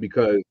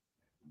 because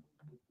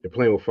they're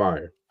playing with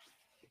fire.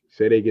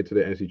 Say they get to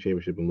the NC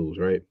Championship and lose,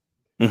 right?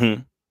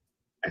 Mm-hmm.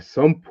 At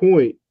some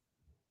point,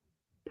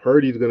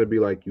 Purdy's going to be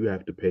like, you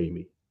have to pay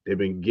me. They've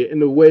been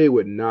getting away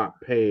with not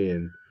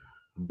paying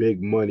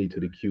big money to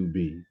the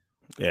QB.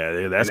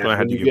 Yeah, that's going to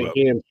have to give up.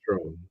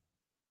 Hamstrung.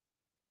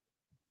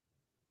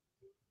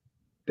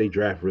 They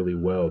draft really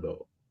well,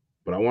 though.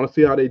 But I want to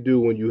see how they do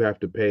when you have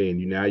to pay, and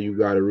now you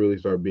got to really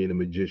start being a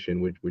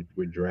magician with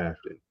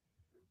drafting.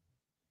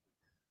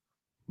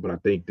 But I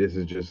think this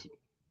is just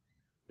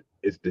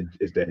it's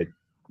the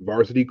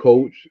varsity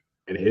coach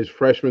and his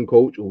freshman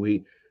coach who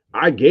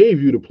I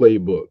gave you the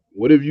playbook.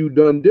 What have you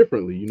done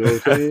differently? You know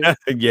what I'm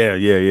saying?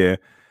 Yeah.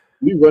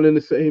 We running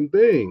the same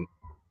thing.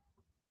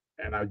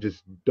 And I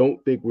just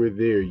don't think we're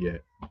there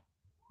yet.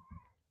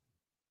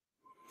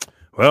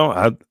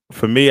 Well,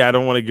 for me, I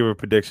don't want to give a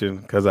prediction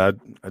because I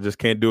just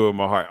can't do it with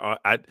my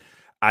heart.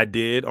 I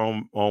did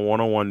on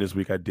one-on-one this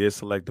week. I did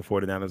select the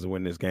 49ers to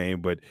win this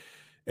game, but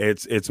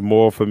it's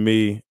more for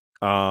me.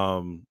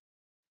 For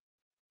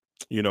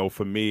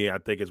me, I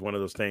think it's one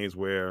of those things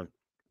where,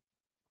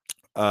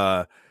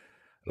 like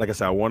I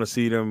said, I want to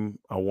see them.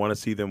 I want to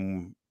see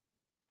them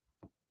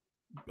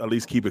at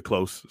least keep it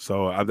close.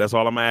 So that's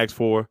all I'm gonna ask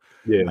for.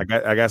 Yeah, I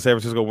got San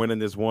Francisco winning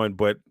this one,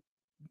 but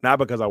not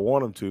because I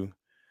want them to.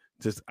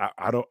 Just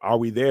I don't. Are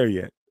we there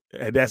yet?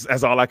 And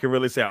that's all I can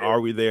really say.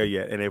 Are we there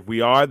yet? And if we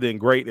are, then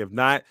great. If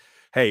not,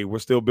 hey, we're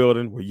still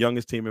building. We're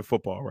youngest team in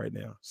football right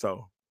now.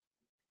 So,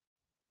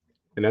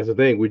 and that's the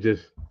thing. We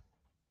just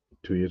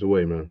 2 years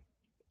away, man.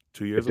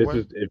 2 years away.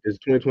 If it's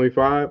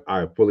 2025,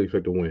 I fully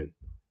expect to win.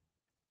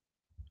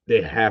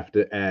 They have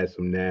to add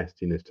some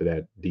nastiness to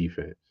that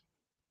defense,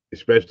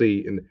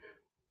 especially in.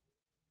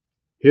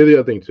 Here's the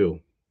other thing too.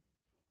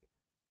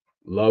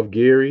 Love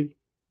Gary.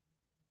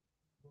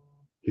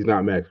 He's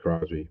not Max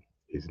Crosby.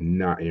 He's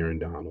not Aaron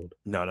Donald.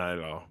 No, not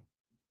at all.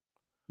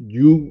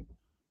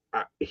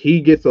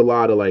 He gets a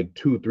lot of like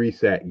 2-3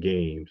 sack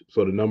games,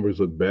 so the numbers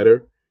look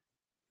better.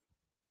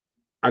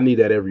 I need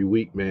that every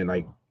week, man.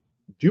 Like,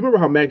 do you remember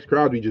how Max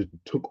Crosby just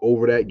took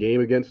over that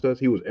game against us?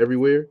 He was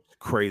everywhere.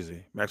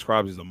 Crazy. Max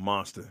Crosby's a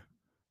monster.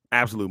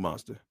 Absolute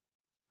monster.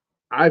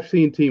 I've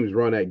seen teams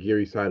run at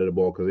Gary's side of the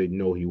ball because they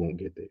know he won't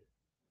get there.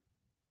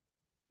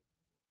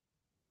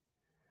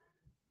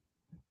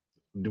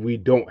 We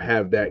don't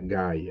have that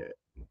guy yet.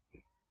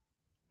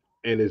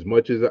 And as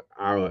much as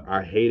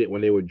I hate it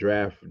when they would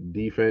draft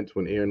defense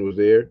when Aaron was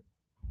there,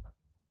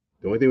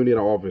 the only thing we need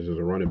on offense is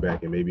a running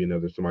back and maybe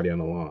somebody on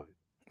the line.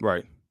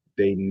 Right.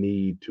 They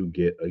need to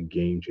get a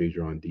game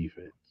changer on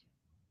defense.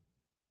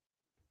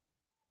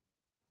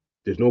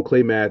 There's no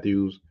Clay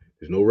Matthews.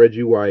 There's no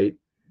Reggie White.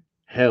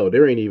 Hell,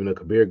 there ain't even a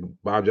Kabir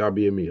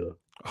Bajabia.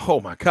 Oh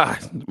my God,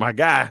 my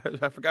guy!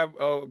 I forgot.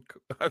 Oh,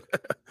 There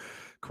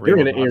Kareem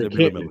ain't an Aaron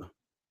Abdul-Jabbar. Campman.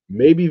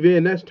 Maybe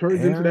Van Ness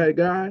turns into Aaron that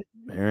guy.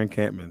 Aaron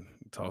Campman,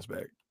 toss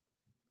back.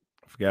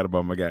 I forgot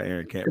about my guy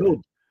Aaron Campman.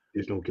 Yo,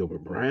 there's no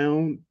Gilbert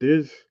Brown.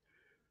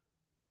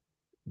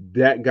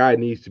 That guy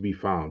needs to be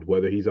found,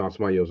 whether he's on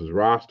somebody else's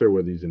roster,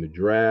 whether he's in the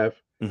draft.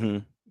 Mm-hmm.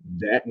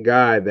 That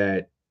guy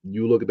that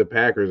you look at the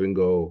Packers and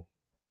go,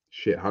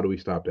 shit, how do we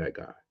stop that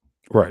guy?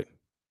 Right.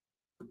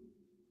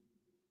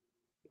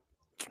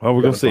 Well,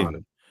 we're gonna see.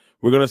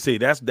 We're gonna see.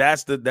 That's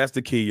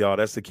the key, y'all.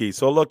 That's the key.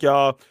 So look,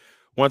 y'all.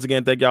 Once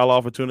again, thank y'all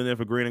all for tuning in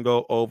for Green and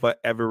Gold over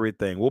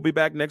everything. We'll be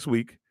back next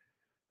week.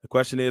 The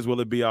question is, will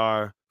it be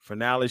our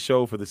finale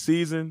show for the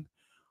season,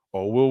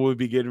 or will we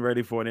be getting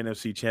ready for an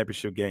NFC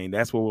Championship game?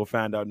 That's what we'll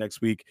find out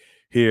next week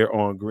here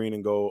on Green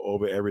and Gold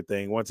over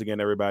everything. Once again,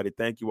 everybody,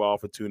 thank you all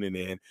for tuning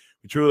in.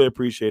 We truly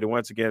appreciate it.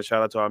 Once again,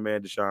 shout out to our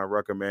man Deshaun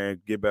Rucker,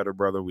 man. Get better,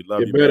 brother. We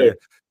love you, man.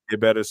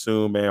 Get better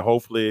soon, man.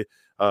 Hopefully,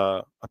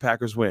 a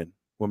Packers win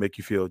will make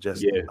you feel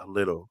just a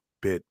little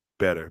bit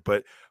better.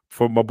 But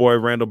for my boy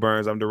Randell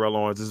Burns, I'm Darrell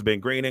Owens. This has been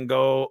Green and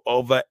Gold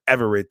over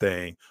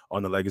everything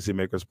on the Legacy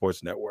Maker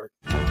Sports Network.